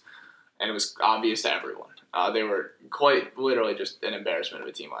leagues, and it was obvious to everyone. They were quite literally just an embarrassment of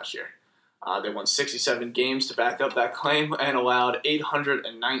a team last year. They won 67 games to back up that claim and allowed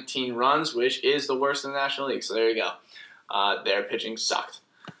 819 runs, which is the worst in the National League. So there you go. Their pitching sucked.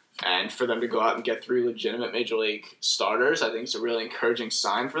 And for them to go out and get three legitimate Major League starters, I think it's a really encouraging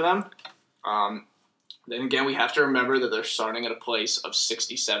sign for them. Then again, we have to remember that they're starting at a place of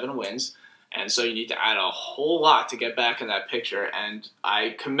 67 wins, and so you need to add a whole lot to get back in that picture, and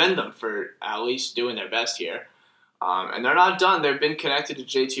I commend them for at least doing their best here. And they're not done. They've been connected to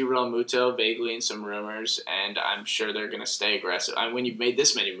JT Realmuto vaguely in some rumors, and I'm sure they're going to stay aggressive. When you've made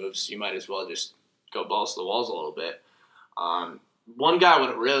this many moves, you might as well just go balls to the walls a little bit. One guy I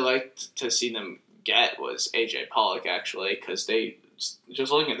would have really liked to see them get was A.J. Pollock, actually, because they,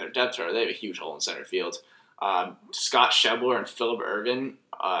 just looking at their depth chart, they have a huge hole in center field. Scott Schebler and Phillip Ervin.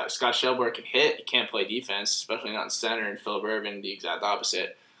 Scott Schebler can hit. He can't play defense, especially not in center, and Phillip Ervin, the exact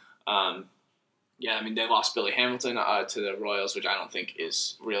opposite. They lost Billy Hamilton to the Royals, which I don't think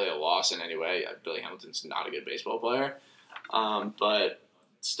is really a loss in any way. Billy Hamilton's not a good baseball player. But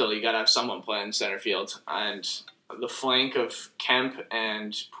still, you got to have someone playing center field. And the flank of Kemp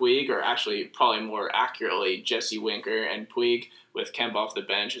and Puig, or actually probably more accurately Jesse Winker and Puig with Kemp off the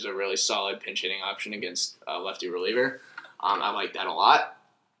bench, is a really solid pinch hitting option against a lefty reliever. I like that a lot.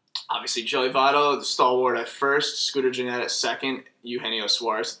 Obviously, Joey Votto, the stalwart at first, Scooter Gennett at second, Eugenio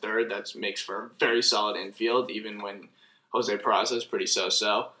Suarez third. That makes for a very solid infield, even when Jose Peraza is pretty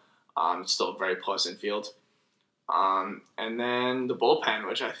so-so. Still a very plus infield. And then the bullpen,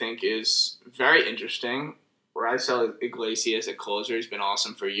 which I think is very interesting. Raisel Iglesias at closer. He's been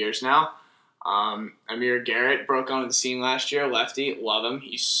awesome for years now. Amir Garrett broke onto the scene last year. Lefty, love him.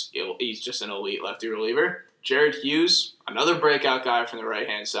 He's just an elite lefty reliever. Jared Hughes, another breakout guy from the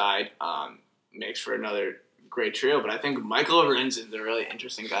right-hand side, makes for another great trio. But I think Michael Lorenzen is a really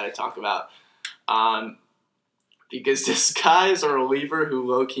interesting guy to talk about because this guy is a reliever who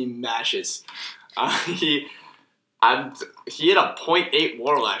low-key mashes. He had a .8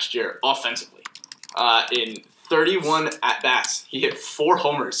 WAR last year offensively. In 31 at-bats, he hit 4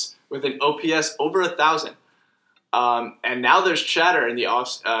 homers with an OPS over 1,000. And now there's chatter in the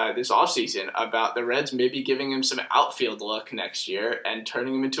this offseason about the Reds maybe giving him some outfield luck next year and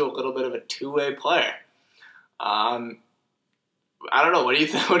turning him into a little bit of a two-way player. I don't know. What do you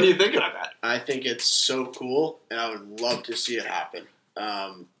think? What do you think about that? I think it's so cool, and I would love to see it happen.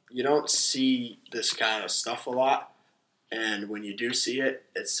 You don't see this kind of stuff a lot, and when you do see it,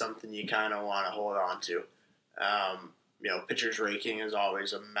 it's something you kind of want to hold on to. Pitchers raking is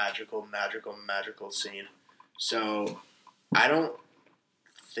always a magical, magical, magical scene. So I don't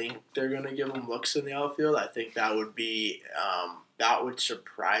think they're going to give him looks in the outfield. I think that would be that would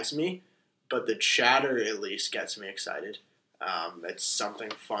surprise me, but the chatter at least gets me excited. It's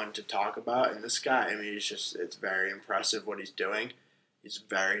something fun to talk about, and this guy, I mean, it's very impressive what he's doing. He's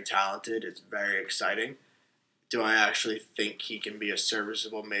very talented. It's very exciting. Do I actually think he can be a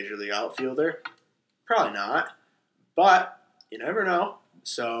serviceable major league outfielder? Probably not, but you never know.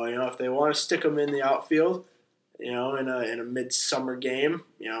 So, if they want to stick him in the outfield, in a midsummer game,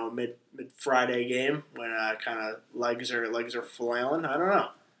 mid Friday game when kind of legs are flailing. I don't know.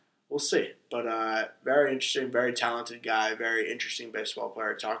 We'll see. But very interesting, very talented guy, very interesting baseball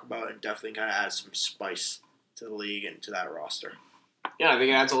player to talk about, and definitely kind of adds some spice to the league and to that roster. Yeah, I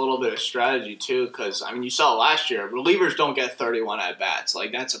think it adds a little bit of strategy too, because you saw last year relievers don't get 31 at bats.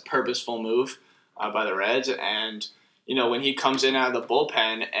 Like that's a purposeful move by the Reds, and when he comes in out of the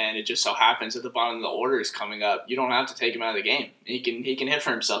bullpen and it just so happens at the bottom of the order is coming up, you don't have to take him out of the game. He can hit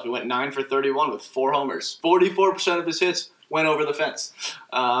for himself. He went 9 for 31 with 4 homers. 44% of his hits went over the fence.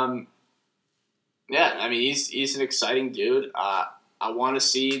 He's an exciting dude. I want to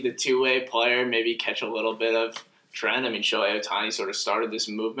see the two-way player maybe catch a little bit of trend. Shohei Ohtani sort of started this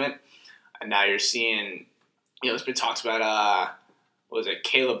movement, and now you're seeing, there's been talks about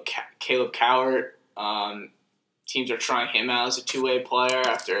Caleb Cowart. Teams are trying him out as a two-way player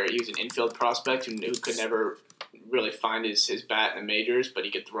after he was an infield prospect who could never really find his bat in the majors, but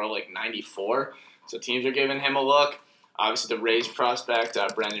he could throw like 94. So teams are giving him a look. Obviously, the Rays prospect,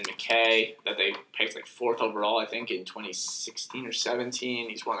 Brendan McKay, that they picked like 4th overall, I think, in 2016 or 17.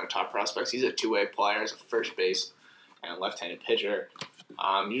 He's one of their top prospects. He's a two-way player as a first base and a left-handed pitcher.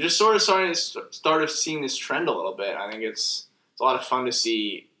 You're just sort of started seeing this trend a little bit. I think it's a lot of fun to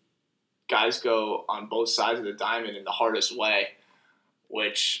see guys go on both sides of the diamond in the hardest way,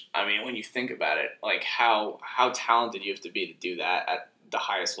 which, when you think about it, like how talented you have to be to do that at the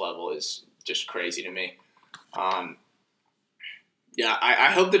highest level is just crazy to me. I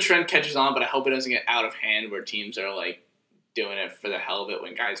hope the trend catches on, but I hope it doesn't get out of hand where teams are like doing it for the hell of it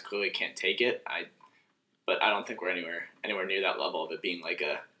when guys clearly can't take it. But I don't think we're anywhere near that level of it being like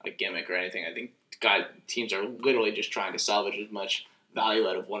a gimmick or anything. I think teams are literally just trying to salvage as much value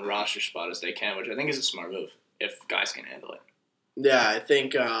out of one roster spot as they can, which I think is a smart move if guys can handle it. Yeah, I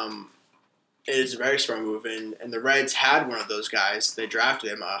think it is a very smart move, and the Reds had one of those guys. They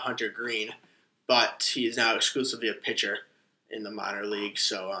drafted him, Hunter Green, but he is now exclusively a pitcher in the minor league,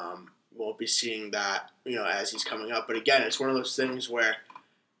 so we'll be seeing that as he's coming up. But again, it's one of those things where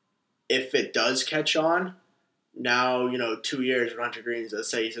if it does catch on, now 2 years with Hunter Green, let's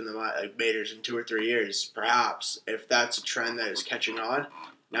say he's in the majors in 2 or 3 years, perhaps if that's a trend that is catching on,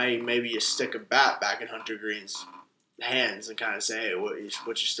 now you stick a bat back in Hunter Green's hands and kind of say, hey, what you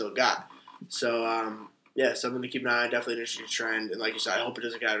still got. So something to keep an eye on. Definitely an interesting trend, and like you said, I hope it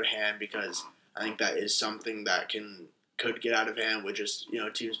doesn't get out of hand because I think that is something that could get out of hand with just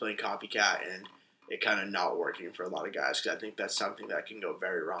teams playing copycat and it kind of not working for a lot of guys, because I think that's something that can go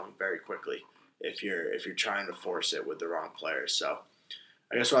very wrong very quickly if you're trying to force it with the wrong players. So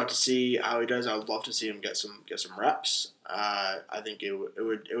I guess we'll have to see how he does. I would love to see him get some reps. I think it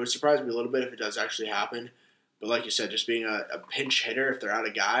would surprise me a little bit if it does actually happen. But like you said, just being a pinch hitter if they're out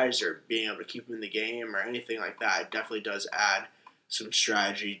of guys or being able to keep them in the game or anything like that, it definitely does add some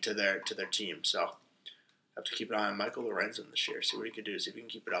strategy to their team. So have to keep an eye on Michael Lorenzen this year, see what he can do, see if he can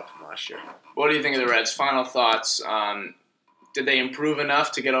keep it up from last year. What do you think of the Reds? Final thoughts. Did they improve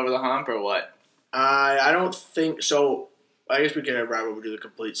enough to get over the hump or what? I don't think so. I guess we can we'll do the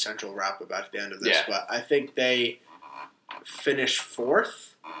complete central wrap-up at the end of this, but I think they finished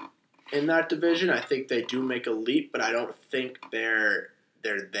 4th in that division. I think they do make a leap, but I don't think they're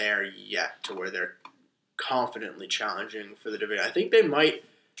there yet to where they're confidently challenging for the division. I think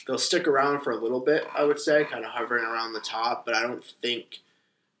they'll stick around for a little bit, I would say, kind of hovering around the top, but I don't think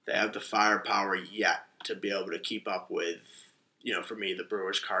they have the firepower yet to be able to keep up with, for me, the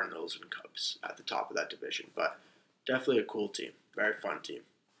Brewers, Cardinals, and Cubs at the top of that division. But definitely a cool team. Very fun team.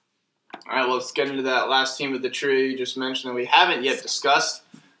 All right, well, let's get into that last team of the trio you just mentioned that we haven't yet discussed.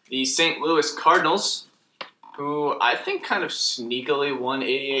 The St. Louis Cardinals, who I think kind of sneakily won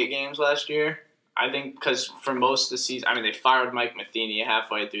 88 games last year. I think because for most of the season, they fired Mike Matheny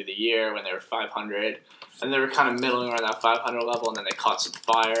halfway through the year when they were 500, and they were kind of middling around that 500 level, and then they caught some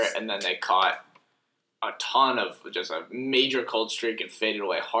fire, and then they caught a ton of just a major cold streak and faded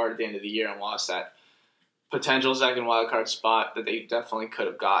away hard at the end of the year and lost that potential second wildcard spot that they definitely could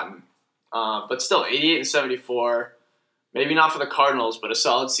have gotten. But still, 88-74, maybe not for the Cardinals, but a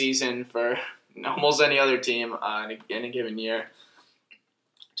solid season for almost any other team in a given year,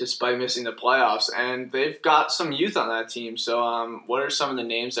 despite missing the playoffs. And they've got some youth on that team. So what are some of the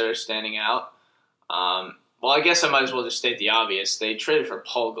names that are standing out? Well, I guess I might as well just state the obvious. They traded for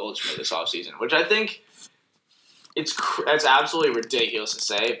Paul Goldschmidt this offseason, which I think it's absolutely ridiculous to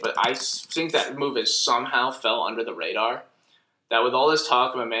say, but I think that move has somehow fell under the radar. That with all this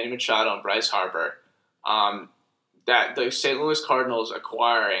talk about Manny Machado and Bryce Harper, that the St. Louis Cardinals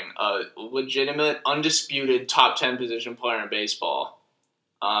acquiring a legitimate, undisputed top 10 position player in baseball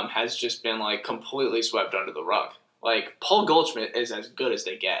has just been like completely swept under the rug. Like Paul Goldschmidt is as good as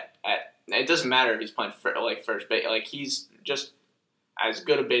they get. It doesn't matter if he's playing first base. Like he's just as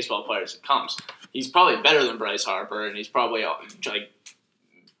good a baseball player as it comes. He's probably better than Bryce Harper, and he's probably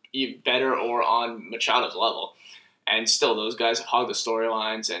better or on Machado's level. And still, those guys have hogged the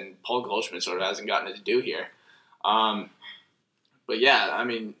storylines, and Paul Goldschmidt sort of hasn't gotten it to do here. But yeah, I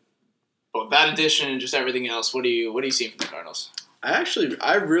mean, both that addition and just everything else. What do you see from the Cardinals?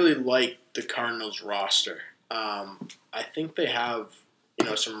 I really like the Cardinals roster. I think they have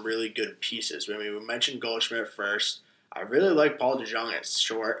some really good pieces. I mean, we mentioned Goldschmidt first. I really like Paul DeJong at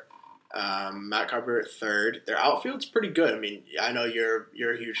short. Matt Carpenter at third. Their outfield's pretty good. I mean, I know you're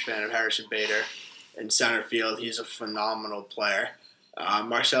a huge fan of Harrison Bader in center field. He's a phenomenal player.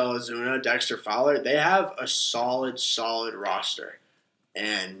 Marcell Ozuna, Dexter Fowler, they have a solid roster.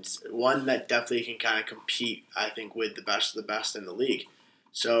 And one that definitely can kind of compete, I think, with the best of the best in the league.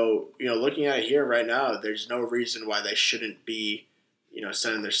 So, looking at it here right now, there's no reason why they shouldn't be,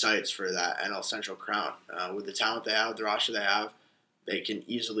 setting their sights for that NL Central crown. With the talent they have, the roster they have, they can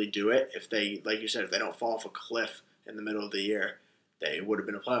easily do it. If they, like you said, if they don't fall off a cliff in the middle of the year, they would have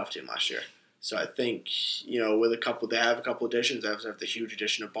been a playoff team last year. So I think, with they have a couple additions. They have the huge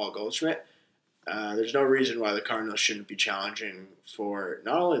addition of Paul Goldschmidt. There's no reason why the Cardinals shouldn't be challenging for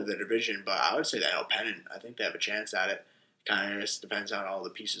not only the division, but I would say the NL pennant. I think they have a chance at it. Kind of just depends on how all the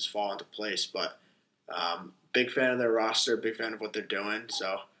pieces fall into place. But big fan of their roster, big fan of what they're doing. So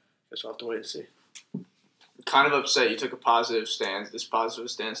I guess we'll have to wait and see. Kind of upset you took this positive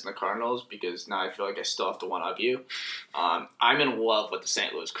stance in the Cardinals, because now I feel like I still have to one-up you. I'm in love with the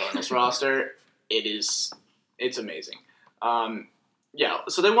St. Louis Cardinals roster. It's amazing. Yeah,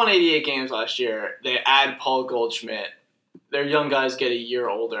 so they won 88 games last year. They add Paul Goldschmidt. Their young guys get a year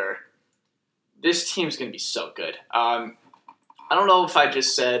older. This team's going to be so good. I don't know if I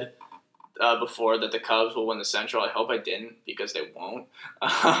just said before that the Cubs will win the Central. I hope I didn't, because they won't.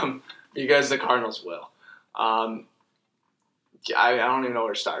 Because the Cardinals will. I don't even know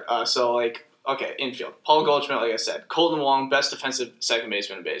where to start. Infield. Paul Goldschmidt, like I said. Colton Wong, best defensive second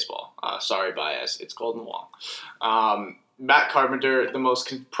baseman in baseball. Sorry, bias. It's Colton Wong. Matt Carpenter,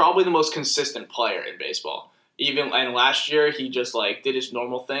 probably the most consistent player in baseball. And last year, he just did his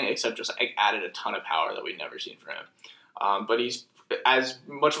normal thing, except just added a ton of power that we'd never seen from him. But he's as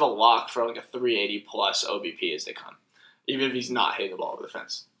much of a lock for a 380 plus OBP as they come, even if he's not hitting the ball over the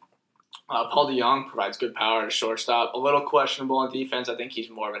fence. Paul DeJong provides good power at a shortstop. A little questionable on defense. I think he's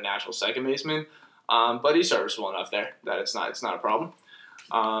more of a natural second baseman, but he's serviceable enough there that it's not a problem.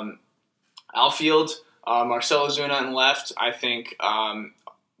 Outfield, Marcell Ozuna in left, I think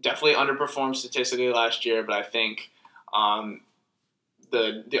definitely underperformed statistically last year, but I think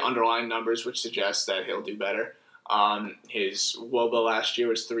the underlying numbers would suggest that he'll do better. His WOBA last year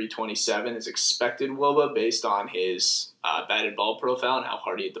was 327. His expected WOBA, based on his batted ball profile and how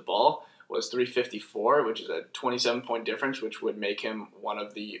hard he hit the ball, was 354, which is a 27-point difference, which would make him one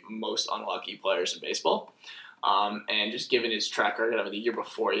of the most unlucky players in baseball. And just given his track record, the year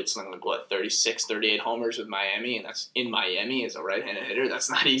before, he had something like 36, 38 homers with Miami, and that's in Miami as a right-handed hitter. That's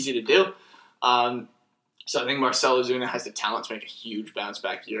not easy to do. So I think Marcell Ozuna has the talent to make a huge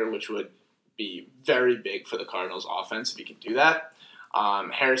bounce-back year, which would be very big for the Cardinals' offense if he can do that.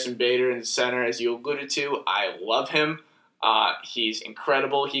 Harrison Bader in the center, as you alluded to, I love him. He's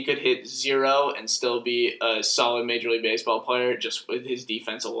incredible. He could hit 0 and still be a solid Major League Baseball player just with his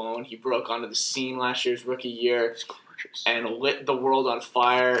defense alone. He broke onto the scene last year's rookie year and lit the world on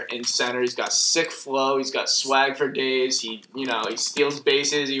fire in center. He's got sick flow. He's got swag for days. He steals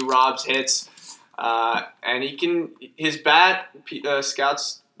bases. He robs hits. And his bat,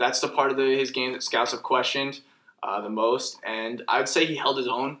 scouts, that's the part of his game that scouts have questioned the most. And I'd say he held his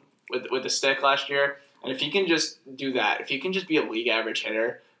own with the stick last year. And if he can just do that, if he can just be a league average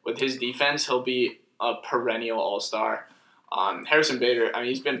hitter with his defense, he'll be a perennial all-star. Harrison Bader,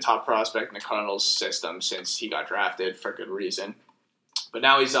 he's been a top prospect in the Cardinals system since he got drafted for good reason. But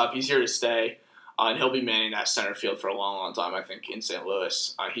now he's up. He's here to stay. And he'll be manning that center field for a long, long time, I think, in St.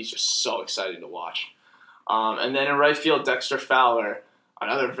 Louis. He's just so exciting to watch. And then in right field, Dexter Fowler,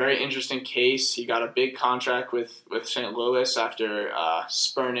 another very interesting case. He got a big contract with St. Louis after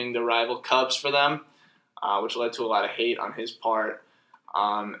spurning the rival Cubs for them, which led to a lot of hate on his part.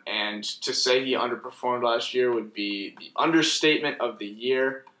 And to say he underperformed last year would be the understatement of the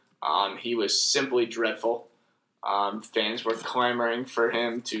year. He was simply dreadful. Fans were clamoring for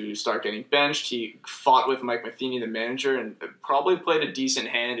him to start getting benched. He fought with Mike Matheny, the manager, and probably played a decent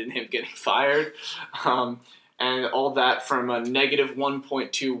hand in him getting fired. And all that from a negative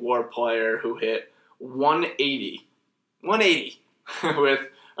 1.2 WAR player who hit 180 with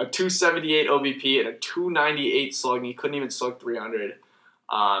a 278 OBP and a 298 slugging. He couldn't even slug 300.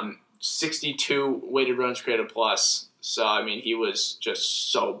 62 weighted runs created plus. So, he was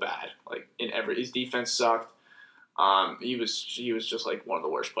just so bad. His defense sucked. He was just like one of the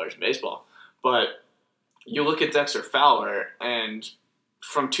worst players in baseball. But you look at Dexter Fowler, and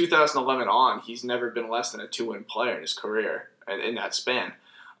from 2011 on, he's never been less than a 2-win player in his career, and in that span.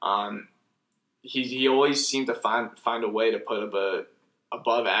 He always seemed to find a way to put up a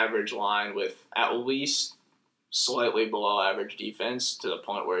above average line with at least slightly below average defense to the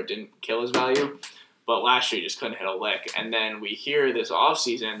point where it didn't kill his value. But last year he just couldn't hit a lick. And then we hear this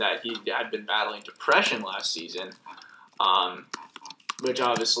offseason that he had been battling depression last season, which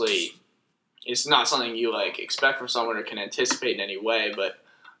obviously is not something you expect from someone or can anticipate in any way. But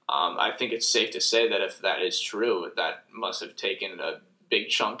I think it's safe to say that if that is true, that must have taken a big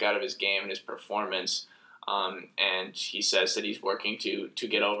chunk out of his game and his performance. And he says that he's working to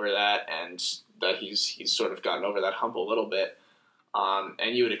get over that, and that he's sort of gotten over that hump a little bit.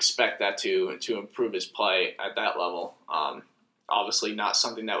 And you would expect that to improve his play at that level. Obviously not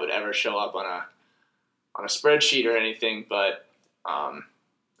something that would ever show up on a spreadsheet or anything, but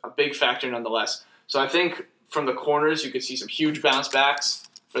a big factor nonetheless. So I think from the corners you could see some huge bounce backs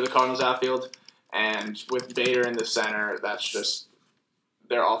for the Cardinals outfield, and with Bader in the center, that's just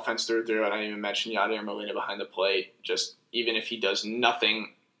their offense through. I didn't even mention Yadier Molina behind the plate. Just even if he does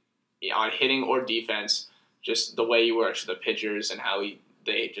nothing on hitting or defense, just the way he works with the pitchers and how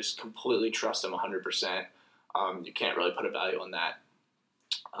they just completely trust him 100%. You can't really put a value on that.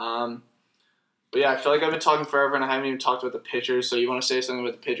 But yeah, I feel like I've been talking forever and I haven't even talked about the pitchers. So you want to say something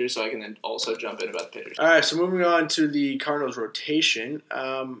about the pitchers so I can then also jump in about the pitchers? All right, so moving on to the Cardinals rotation.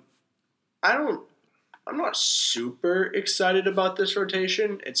 I'm not super excited about this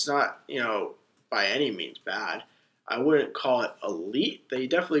rotation. It's not, by any means bad. I wouldn't call it elite. They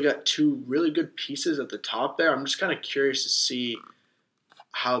definitely got two really good pieces at the top there. I'm just kind of curious to see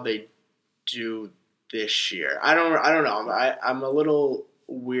how they do this year. I don't know. I'm a little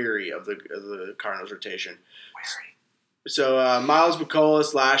weary of the Cardinals rotation. Weary. So Miles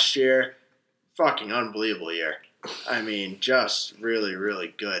McCollum last year, fucking unbelievable year. Just really,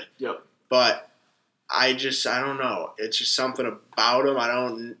 really good. Yep. But I don't know. It's just something about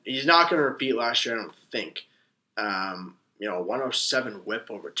him. He's not going to repeat last year, I don't think. 107 whip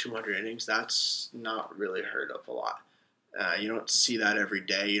over 200 innings, that's not really heard of a lot. You don't see that every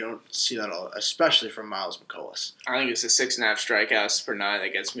day. You don't see that especially from Miles McCollum. I think it's the 6.5 strikeouts per nine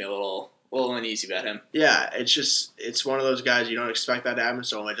that gets me a little uneasy about him. Yeah, it's one of those guys you don't expect that to happen,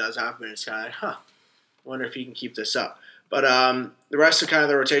 so when it does happen, it's kind of wonder if he can keep this up. But the rest of kind of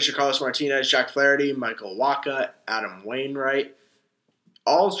the rotation, Carlos Martinez, Jack Flaherty, Michael Wacha, Adam Wainwright,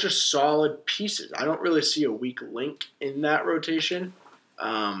 all just solid pieces. I don't really see a weak link in that rotation.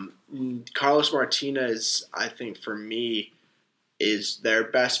 Carlos Martinez, I think for me, is their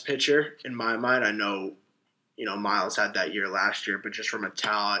best pitcher in my mind. I know, Miles had that year last year, but just from a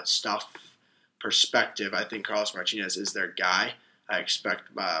talent stuff perspective, I think Carlos Martinez is their guy. I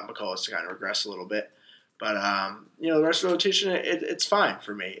expect McCullers to kind of regress a little bit. But, the rest of the rotation, it's fine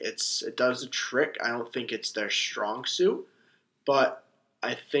for me. It does the trick. I don't think it's their strong suit, but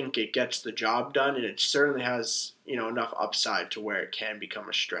I think it gets the job done, and it certainly has, enough upside to where it can become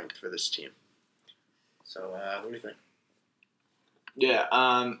a strength for this team. So, what do you think? Yeah,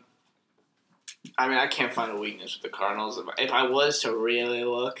 I can't find a weakness with the Cardinals. If I was to really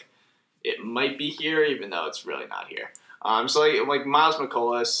look, it might be here, even though it's really not here. So like Miles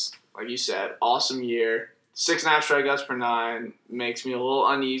McCollum, like you said, awesome year. 6.5 strikeouts per nine makes me a little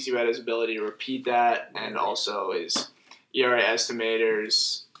uneasy about his ability to repeat that, and also his ERA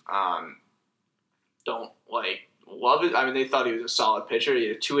estimators don't love it. They thought he was a solid pitcher. He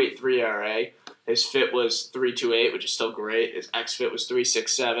had a 2.83 ERA. His FIT was 3.28, which is still great. His xFIT was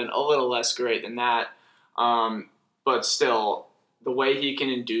 3.67, a little less great than that. but still, the way he can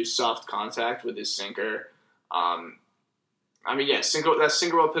induce soft contact with his sinker.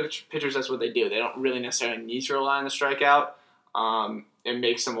 Sinker ball pitchers, that's what they do. They don't really necessarily need to rely on the strikeout. It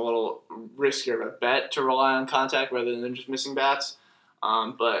makes them a little riskier of a bet to rely on contact rather than just missing bats.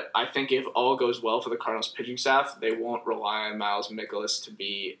 But I think if all goes well for the Cardinals pitching staff, they won't rely on Miles Mikolas to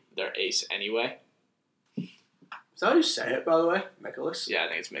be their ace anyway. Is that how you say it, by the way? Mikolas? Yeah, I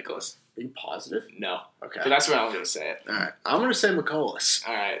think it's Mikolas. Are you positive? No. Okay. But that's what I was going to say it. All right. I'm going to say Mikolas.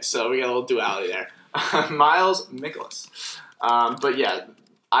 All right, so we got a little duality there. Miles Mikolas. But yeah,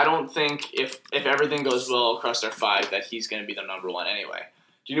 I don't think if everything goes well across their five that he's going to be the number one anyway.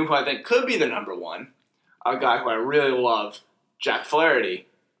 Do you know who I think could be the number one? A guy who I really love, Jack Flaherty.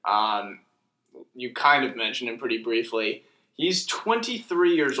 You kind of mentioned him pretty briefly. He's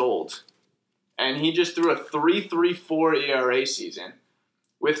 23 years old, and he just threw a 3.34 ERA season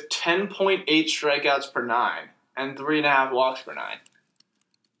with 10.8 strikeouts per nine and 3.5 walks per nine.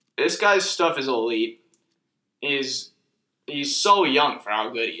 This guy's stuff is elite. He's so young for how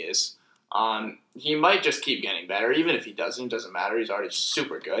good he is. He might just keep getting better. Even if he doesn't, it doesn't matter. He's already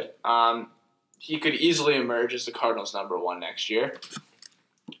super good. He could easily emerge as the Cardinals' number one next year.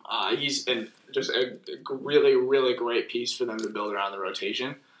 He's just a really, really great piece for them to build around the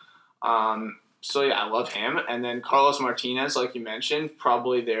rotation. So, yeah, I love him. And then Carlos Martinez, like you mentioned,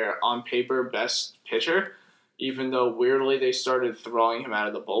 probably their on-paper best pitcher, even though weirdly they started throwing him out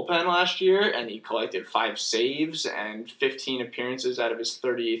of the bullpen last year, and he collected 5 saves and 15 appearances out of his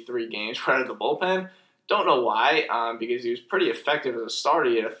 33 games out of the bullpen. Don't know why, because he was pretty effective as a starter.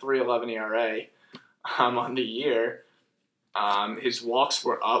 He had a 3.11 ERA on the year. His walks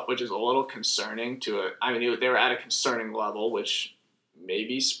were up, which is a little concerning they were at a concerning level, which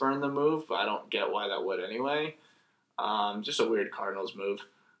maybe spurned the move, but I don't get why that would anyway. Just a weird Cardinals move.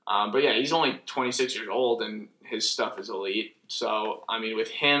 But yeah, he's only 26 years old, and his stuff is elite. So, with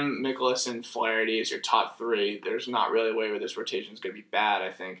him, Mikolas, and Flaherty as your top 3, there's not really a way where this rotation is going to be bad,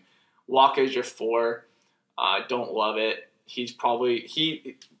 I think. Waka is your 4. Don't love it.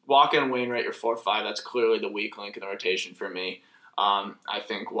 Waka and Wainwright, your 4-5. That's clearly the weak link in the rotation for me. I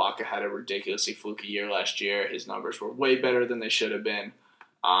think Waka had a ridiculously fluky year last year. His numbers were way better than they should have been.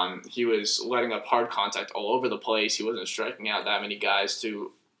 He was letting up hard contact all over the place. He wasn't striking out that many guys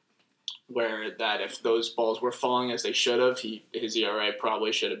to where that if those balls were falling as they should have, his ERA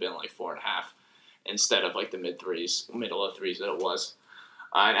probably should have been like 4.5 instead of like the middle of threes that it was.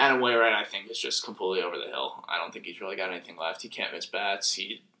 And Adam Wainwright, I think, is just completely over the hill. I don't think he's really got anything left. He can't miss bats.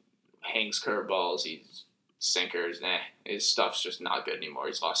 He hangs curveballs. He's sinkers. His stuff's just not good anymore.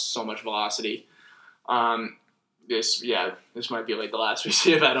 He's lost so much velocity. This might be like the last we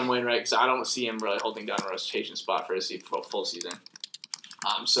see of Adam Wainwright because I don't see him really holding down a rotation spot for a full season.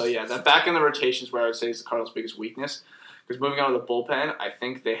 That back in the rotation is where I would say is the Cardinals' biggest weakness. Because moving on to the bullpen, I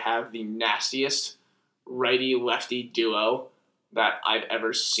think they have the nastiest righty-lefty duo that I've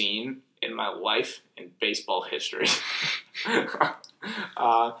ever seen in my life in baseball history. That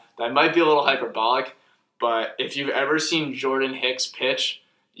might be a little hyperbolic, but if you've ever seen Jordan Hicks pitch,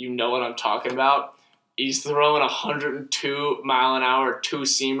 you know what I'm talking about. He's throwing 102-mile-an-hour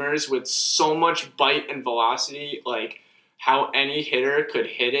two-seamers with so much bite and velocity, like how any hitter could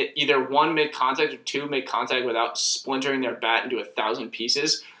hit it. Either 1, make contact, or 2, make contact without splintering their bat into 1,000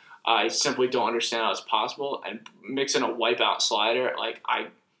 pieces. I simply don't understand how it's possible. And mixing a wipeout slider,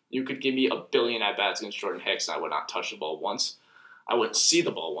 you could give me a billion at-bats against Jordan Hicks, and I would not touch the ball once. I wouldn't see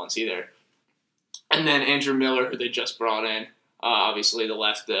the ball once either. And then Andrew Miller, who they just brought in, obviously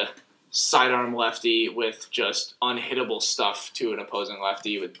the sidearm lefty with just unhittable stuff to an opposing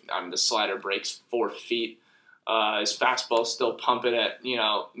lefty. The slider breaks 4 feet. His fastball's still pumping at,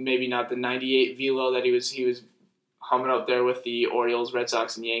 maybe not the 98 velo that he was humming up there with the Orioles, Red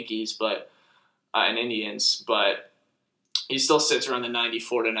Sox, and Yankees, and Indians, but he still sits around the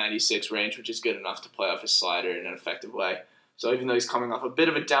 94 to 96 range, which is good enough to play off his slider in an effective way. So even though he's coming off a bit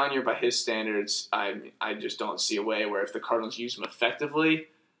of a down year by his standards, I just don't see a way where if the Cardinals use him effectively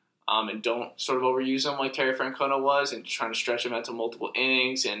and don't sort of overuse him like Terry Francona was and trying to stretch him out to multiple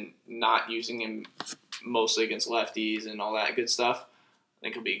innings and not using him mostly against lefties and all that good stuff, I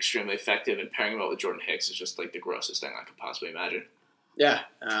think he'll be extremely effective, and pairing him up with Jordan Hicks is just like the grossest thing I could possibly imagine. Yeah,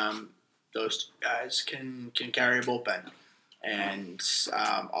 those guys can carry a bullpen, and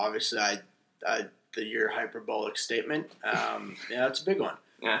obviously, your hyperbolic statement, that's a big one.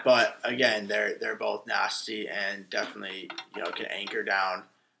 Yeah. But again, they're both nasty and definitely can anchor down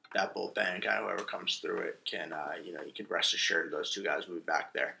that bullpen, and kind of whoever comes through it can you can rest assured those 2 guys will be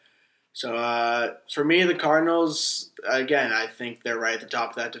back there. So for me, the Cardinals, again, I think they're right at the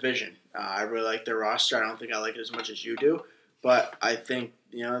top of that division. I really like their roster. I don't think I like it as much as you do, but I think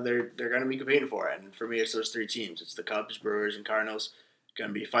they're going to be competing for it. And for me, it's those three teams. It's the Cubs, Brewers, and Cardinals going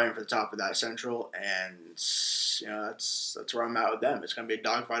to be fighting for the top of that Central, and that's where I'm at with them. It's going to be a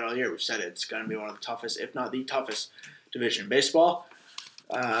dogfight all year. We've said it's going to be one of the toughest, if not the toughest, division in baseball.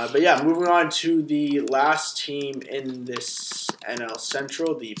 But yeah, moving on to the last team in this NL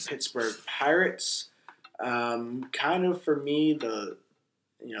Central, the Pittsburgh Pirates. Kind of for me, the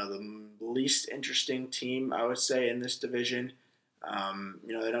least interesting team I would say in this division.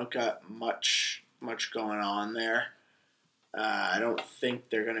 They don't got much going on there. I don't think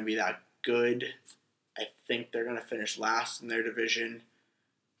they're going to be that good. I think they're going to finish last in their division.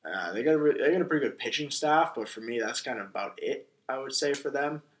 They got a pretty good pitching staff, but for me, that's kind of about it. I would say for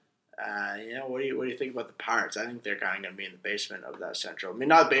them. What do you think about the Pirates? I think they're kind of going to be in the basement of that Central. I mean,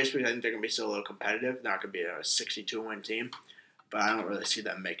 not basement. I think they're going to be still a little competitive. Not going to be a 62-win team, but I don't really see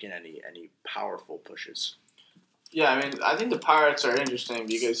them making any powerful pushes. Yeah, I mean, I think the Pirates are interesting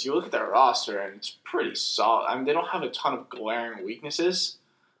because you look at their roster and it's pretty solid. I mean, they don't have a ton of glaring weaknesses,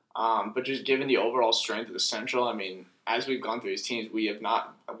 but just given the overall strength of the Central, I mean, as we've gone through these teams, we have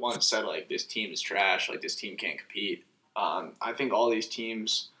not once said, like, this team is trash, like, this team can't compete. I think all these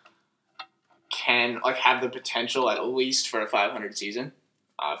teams can, like, have the potential at least for a 500 season,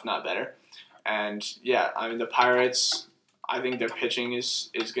 if not better. And, yeah, I mean, the Pirates, I think their pitching is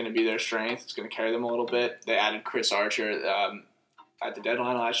going to be their strength. It's going to carry them a little bit. They added Chris Archer at the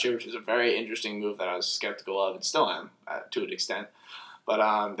deadline last year, which is a very interesting move that I was skeptical of and still am to an extent.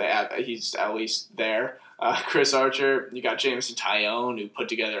 But he's at least there. Chris Archer, you got Jameson Taillon, who put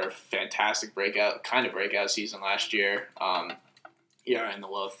together a fantastic breakout season last year. In the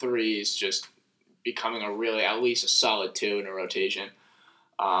low threes, just becoming at least a solid 2 in a rotation.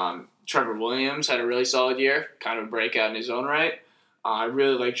 Trevor Williams had a really solid year, kind of a breakout in his own right. I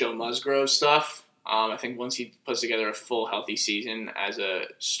really like Joe Musgrove's stuff. I think once he puts together a full healthy season as a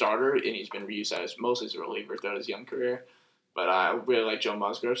starter, and he's been used mostly as a reliever throughout his young career, but I really like Joe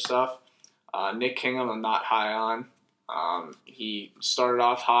Musgrove's stuff. Nick Kingham I'm not high on. He started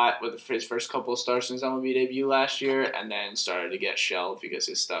off hot with his first couple of starts in his MLB debut last year, and then started to get shelved because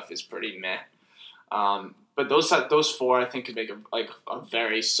his stuff is pretty meh. But those four I think could make a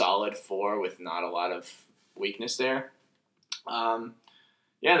very solid 4 with not a lot of weakness there.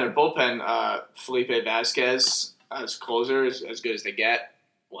 Their bullpen, Felipe Vasquez as closer is as good as they get.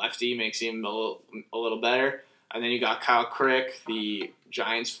 Lefty makes him a little better. And then you got Kyle Crick, the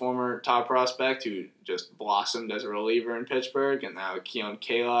Giants' former top prospect, who just blossomed as a reliever in Pittsburgh, and now Keon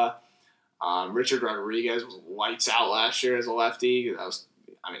Kayla. Richard Rodriguez was lights out last year as a lefty.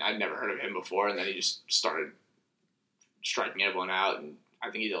 I'd never heard of him before, and then he just started striking everyone out, and I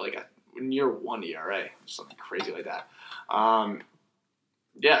think he did like a near 1 ERA, something crazy like that. I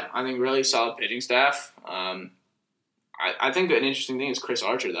think really solid pitching staff. I think an interesting thing is Chris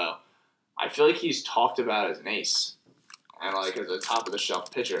Archer, though. I feel like he's talked about as an ace and like as a top of the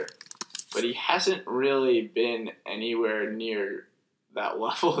shelf pitcher, but he hasn't really been anywhere near that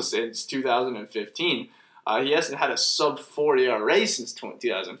level since 2015. He hasn't had a sub-4 ERA since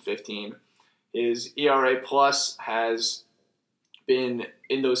 2015. His ERA plus has been,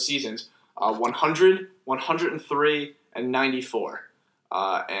 in those seasons, 100, 103, and 94.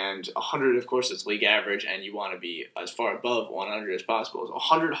 And 100, of course, is league average, and you want to be as far above 100 as possible. So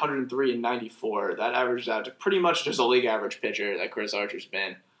 100, 103, and 94, that averages out to pretty much just a league average pitcher that Chris Archer's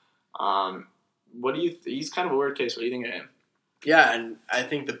been. He's kind of a weird case. What do you think of him? Yeah, and I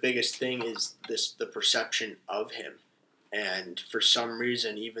think the biggest thing is the perception of him. And for some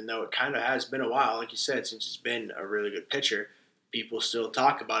reason, even though it kind of has been a while, like you said, since he's been a really good pitcher, people still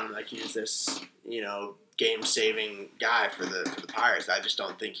talk about him like he's this, game-saving guy for the Pirates. I just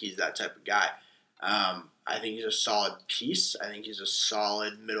don't think he's that type of guy. I think he's a solid piece. I think he's a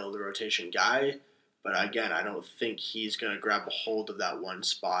solid middle-of-the-rotation guy. But again, I don't think he's going to grab a hold of that one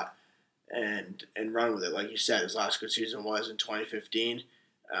spot and run with it. Like you said, his last good season was in 2015.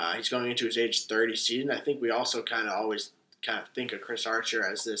 He's going into his age 30 season. I think we also always think of Chris Archer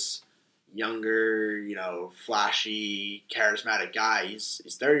as this younger, flashy, charismatic guy. He's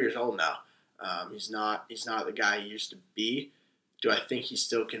 30 years old now. He's not the guy he used to be. Do I think he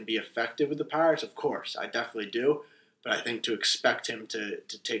still can be effective with the Pirates? Of course, I definitely do. But I think to expect him to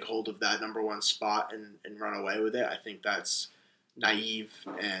take hold of that number one spot and run away with it, I think that's naive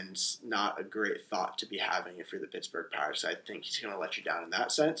and not a great thought to be having if you're the Pittsburgh Pirates. I think he's going to let you down in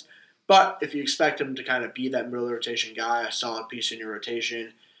that sense. But if you expect him to kind of be that middle rotation guy, a solid piece in your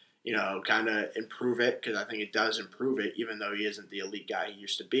rotation, kind of improve it, because I think it does improve it, even though he isn't the elite guy he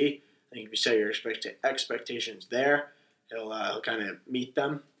used to be. I think if you set your expectations there, he'll kind of meet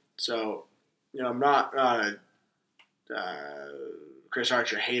them. So, I'm not a Chris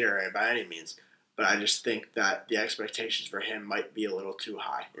Archer hater by any means, but I just think that the expectations for him might be a little too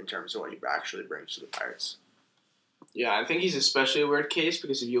high in terms of what he actually brings to the Pirates. Yeah, I think he's especially a weird case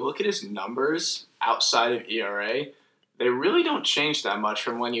because if you look at his numbers outside of ERA, they really don't change that much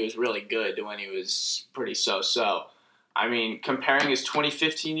from when he was really good to when he was pretty so-so. I mean, comparing his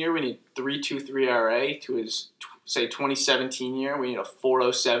 2015 year when he had 3.23 ERA to his, say, 2017 year when he had a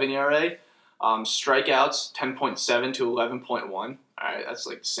 4.07 ERA, strikeouts 10.7 to 11.1. All right, that's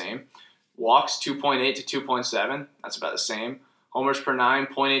like the same. Walks 2.8 to 2.7. That's about the same. Homers per 9,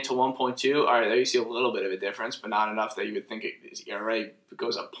 0.8 to 1.2. All right, there you see a little bit of a difference, but not enough that you would think his ERA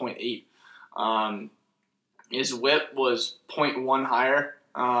goes up 0.8. His WHIP was 0.1 higher.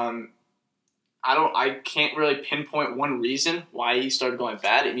 I can't really pinpoint one reason why he started going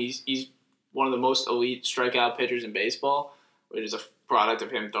bad. I mean, he's one of the most elite strikeout pitchers in baseball, which is a product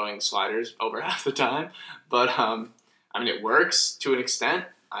of him throwing sliders over half the time. But it works to an extent.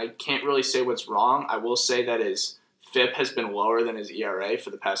 I can't really say what's wrong. I will say that his FIP has been lower than his ERA for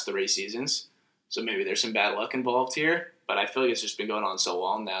the past 3 seasons, so maybe there's some bad luck involved here. But I feel like it's just been going on so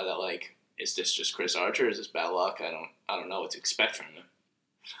long now that is this just Chris Archer? Is this bad luck? I don't know what to expect from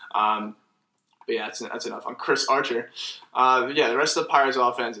him. But yeah, that's enough on Chris Archer. The rest of the Pirates'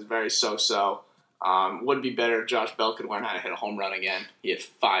 offense is very so-so. Would be better if Josh Bell could learn how to hit a home run again. He had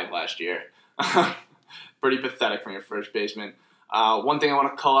 5 last year. Pretty pathetic from your first baseman. One thing I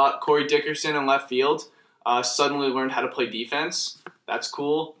want to call out, Corey Dickerson in left field suddenly learned how to play defense. That's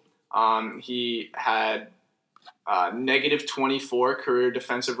cool. He had negative 24 career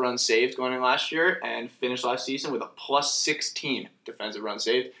defensive runs saved going in last year and finished last season with a plus 16 defensive runs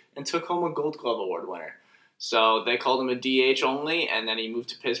saved and took home a Gold Glove Award winner. So they called him a DH only, and then he moved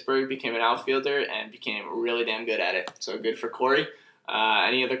to Pittsburgh, became an outfielder, and became really damn good at it. So good for Corey.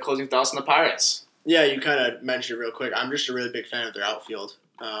 Any other closing thoughts on the Pirates? Yeah, you kind of mentioned it real quick. I'm just a really big fan of their outfield.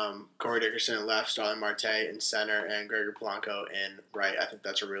 Corey Dickerson in left, Starlin Marte in center, and Gregor Polanco in right. I think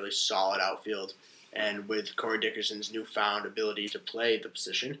that's a really solid outfield. And with Corey Dickerson's newfound ability to play the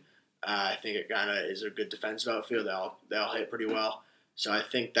position, I think it kind of is a good defensive outfield. They'll hit pretty well. So I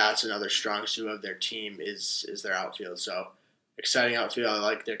think that's another strong suit of their team is their outfield. So exciting outfield. I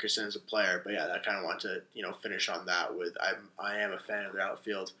like Dickerson as a player, but yeah, I kind of want to finish on that with I am a fan of their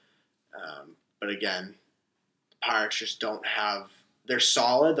outfield. But again, the Pirates just don't have. They're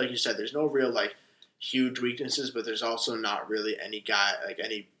solid, like you said. There's no real huge weaknesses, but there's also not really any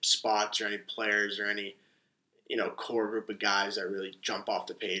any spots or any players or any core group of guys that really jump off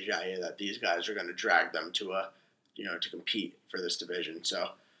the page at you that these guys are going to drag them to to compete for this division. So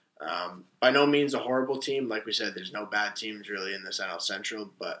by no means a horrible team. Like we said, there's no bad teams really in this NL Central,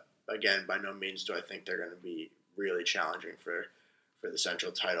 but again, by no means do I think they're going to be really challenging for the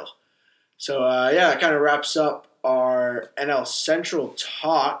Central title. So, that kind of wraps up our NL Central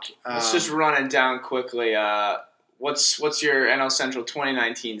talk. Let's just run it down quickly. What's your NL Central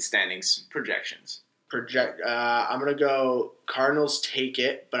 2019 standings projections? I'm going to go Cardinals take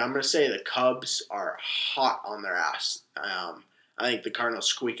it, but I'm going to say the Cubs are hot on their ass. I think the Cardinals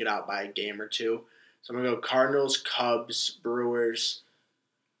squeak it out by a game or two. So I'm going to go Cardinals, Cubs, Brewers.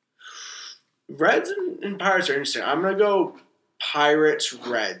 Reds and Pirates are interesting. I'm going to go Pirates,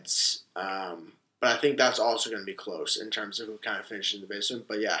 Reds. But I think that's also going to be close in terms of who kind of finishes in the basement.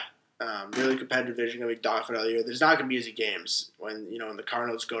 But yeah, really competitive division, going to be dogfight all year. There's not going to be easy games when the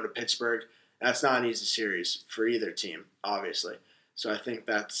Cardinals go to Pittsburgh. That's not an easy series for either team, obviously. So I think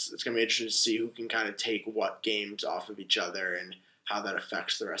it's going to be interesting to see who can kind of take what games off of each other and how that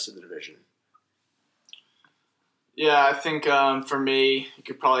affects the rest of the division. Yeah, I think for me, you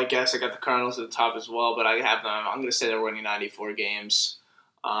could probably guess I got the Cardinals at the top as well, but I have them. I'm going to say they're winning 94 games.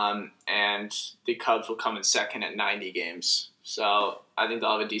 And the Cubs will come in second at 90 games. So I think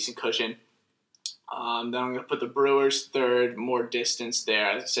they'll have a decent cushion. Then I'm going to put the Brewers third, more distance there.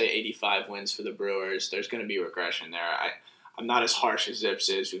 I'd say 85 wins for the Brewers. There's going to be regression there. I'm not as harsh as Zips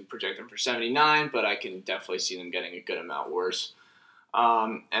is. We project them for 79, but I can definitely see them getting a good amount worse.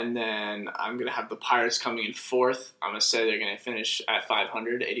 And then I'm going to have the Pirates coming in fourth. I'm going to say they're going to finish at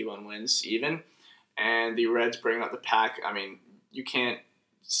 500, 81 wins even. And the Reds bring up the pack. I mean, you can't.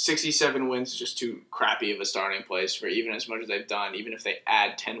 67 wins is just too crappy of a starting place for even as much as they've done. Even if they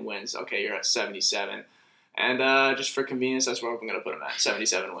add 10 wins, okay, you're at 77. And just for convenience, that's where I'm going to put them at,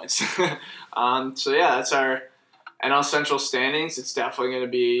 77 wins. So yeah, that's our NL Central standings. It's definitely going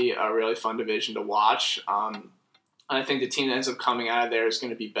to be a really fun division to watch. I think the team that ends up coming out of there is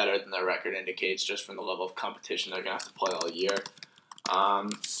going to be better than their record indicates, just from the level of competition they're going to have to play all year.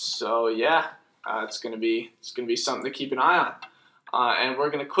 So yeah, it's going to be something to keep an eye And we're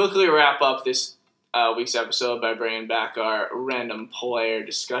going to quickly wrap up this week's episode by bringing back our random player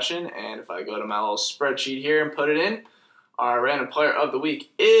discussion. And if I go to my little spreadsheet here and put it in, our random player of the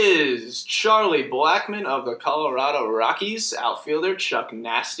week is Charlie Blackmon of the Colorado Rockies, outfielder, Chuck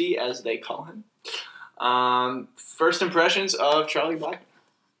Nasty, as they call him. First impressions of Charlie Blackmon.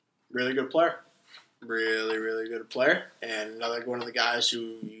 Really good player. Really, really good player. And another one of the guys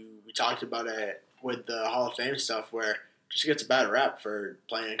who we talked about it with the Hall of Fame stuff where just gets a bad rep for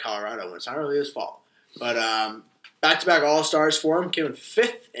playing in Colorado when it's not really his fault. But back-to-back All-Stars for him, came in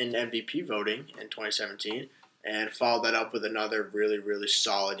 5th in MVP voting in 2017, and followed that up with another really, really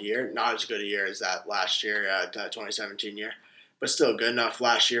solid year. Not as good a year as that last year, that 2017 year, but still good enough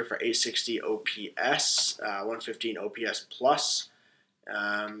last year for 860 OPS, 115 OPS plus.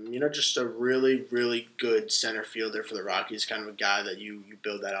 Just a really, really good center fielder for the Rockies, kind of a guy that you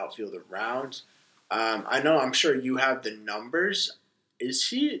build that outfield around. I'm sure you have the numbers. Is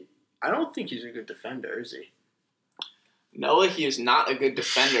he? I don't think he's a good defender, is he? No, he is not a good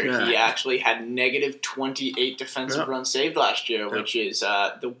defender. Yeah. He actually had negative 28 defensive runs saved last year, which is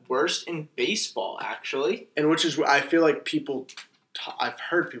the worst in baseball, actually. And which is, I feel like I've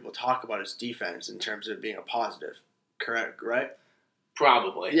heard people talk about his defense in terms of being a positive. Correct, right?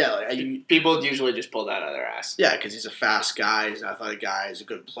 Probably. Yeah. People usually just pull that out of their ass. Yeah, because he's a fast guy, he's an athletic guy, he's a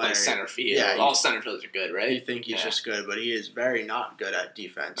good player. Like center field. Yeah, all center fielders are good, right? You think he's just good, but he is very not good at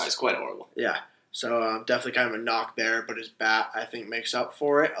defense. That's quite horrible. Yeah. So definitely kind of a knock there, but his bat, I think, makes up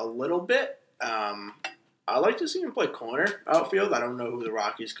for it a little bit. I like to see him play corner outfield. I don't know who the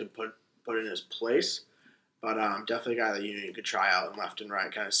Rockies could put in his place, but definitely a guy that you could try out in left and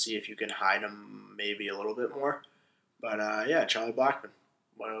right, kind of see if you can hide him maybe a little bit more. But, Charlie Blackmon.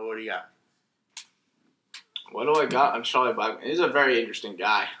 What do you got? What do I got on Charlie Blackmon? He's a very interesting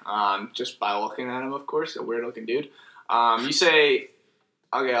guy, just by looking at him, of course. A weird-looking dude. You say...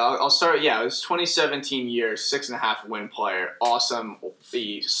 Okay, I'll start. Yeah, it was 2017 year, 6.5 win player. Awesome.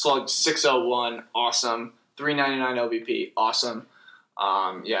 He slugged .601. Awesome. 399 OBP. Awesome.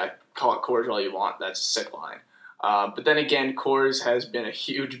 Call it Coors all you want. That's a sick line. But then again, Coors has been a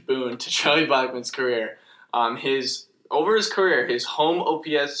huge boon to Charlie Blackmon's career. Over his career, his home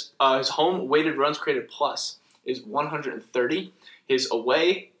OPS, his home weighted runs created plus is 130. His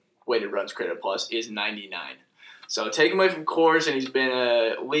away weighted runs created plus is 99. So take him away from Coors, and he's been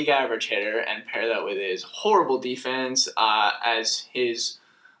a league average hitter, and pair that with his horrible defense as his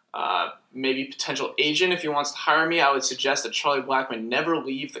maybe potential agent. If he wants to hire me, I would suggest that Charlie Blackmon never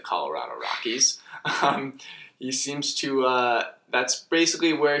leave the Colorado Rockies. He seems to that's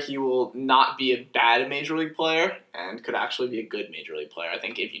basically where he will not be a bad major league player and could actually be a good major league player. I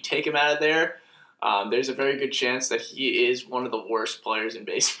think if you take him out of there, there's a very good chance that he is one of the worst players in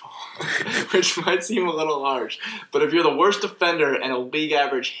baseball, which might seem a little harsh. But if you're the worst defender and a league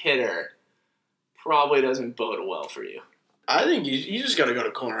average hitter, probably doesn't bode well for you. I think you just got to go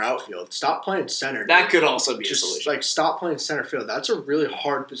to corner outfield. Stop playing center. That could also be a just solution. Stop playing center field. That's a really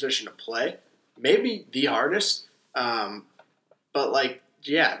hard position to play. Maybe the hardest. But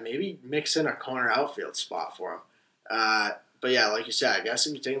maybe mix in a corner outfield spot for him. But yeah, like you said, I guess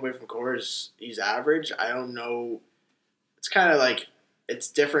if you take him away from Coors, he's average. I don't know. It's kind of like it's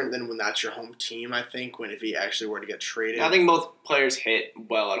different than when that's your home team, I think, if he actually were to get traded. I think both players hit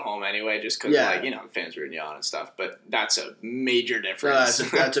well at home anyway, just because, the fans rooting you on and stuff. But that's a major difference. No,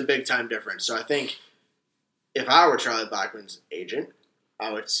 that's a big-time difference. So I think if I were Charlie Blackmon's agent,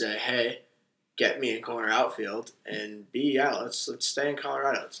 I would say, hey, get me in corner outfield, and let's stay in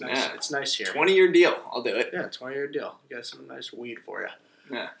Colorado. It's nice. Yeah. It's nice here. 20-year deal. I'll do it. Yeah, 20-year deal. Get some nice weed for you.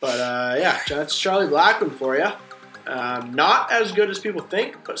 Yeah. But that's Charlie Blackmon for you. Not as good as people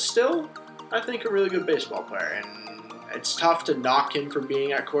think, but still, I think a really good baseball player. And it's tough to knock him for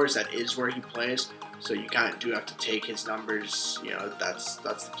being at Coors. That is where he plays. So you kind of do have to take his numbers. That's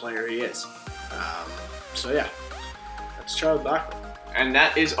the player he is. That's Charlie Blackmon. And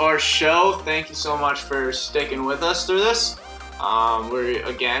that is our show. Thank you so much for sticking with us through this.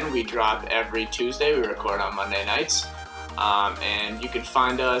 We drop every Tuesday. We record on Monday nights. And you can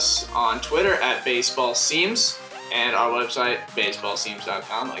find us on Twitter at BaseballSeams and our website,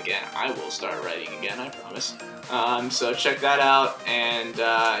 baseballseams.com. Again, I will start writing again, I promise. So check that out. And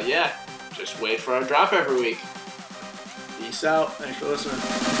just wait for our drop every week. Peace out. Thanks for listening.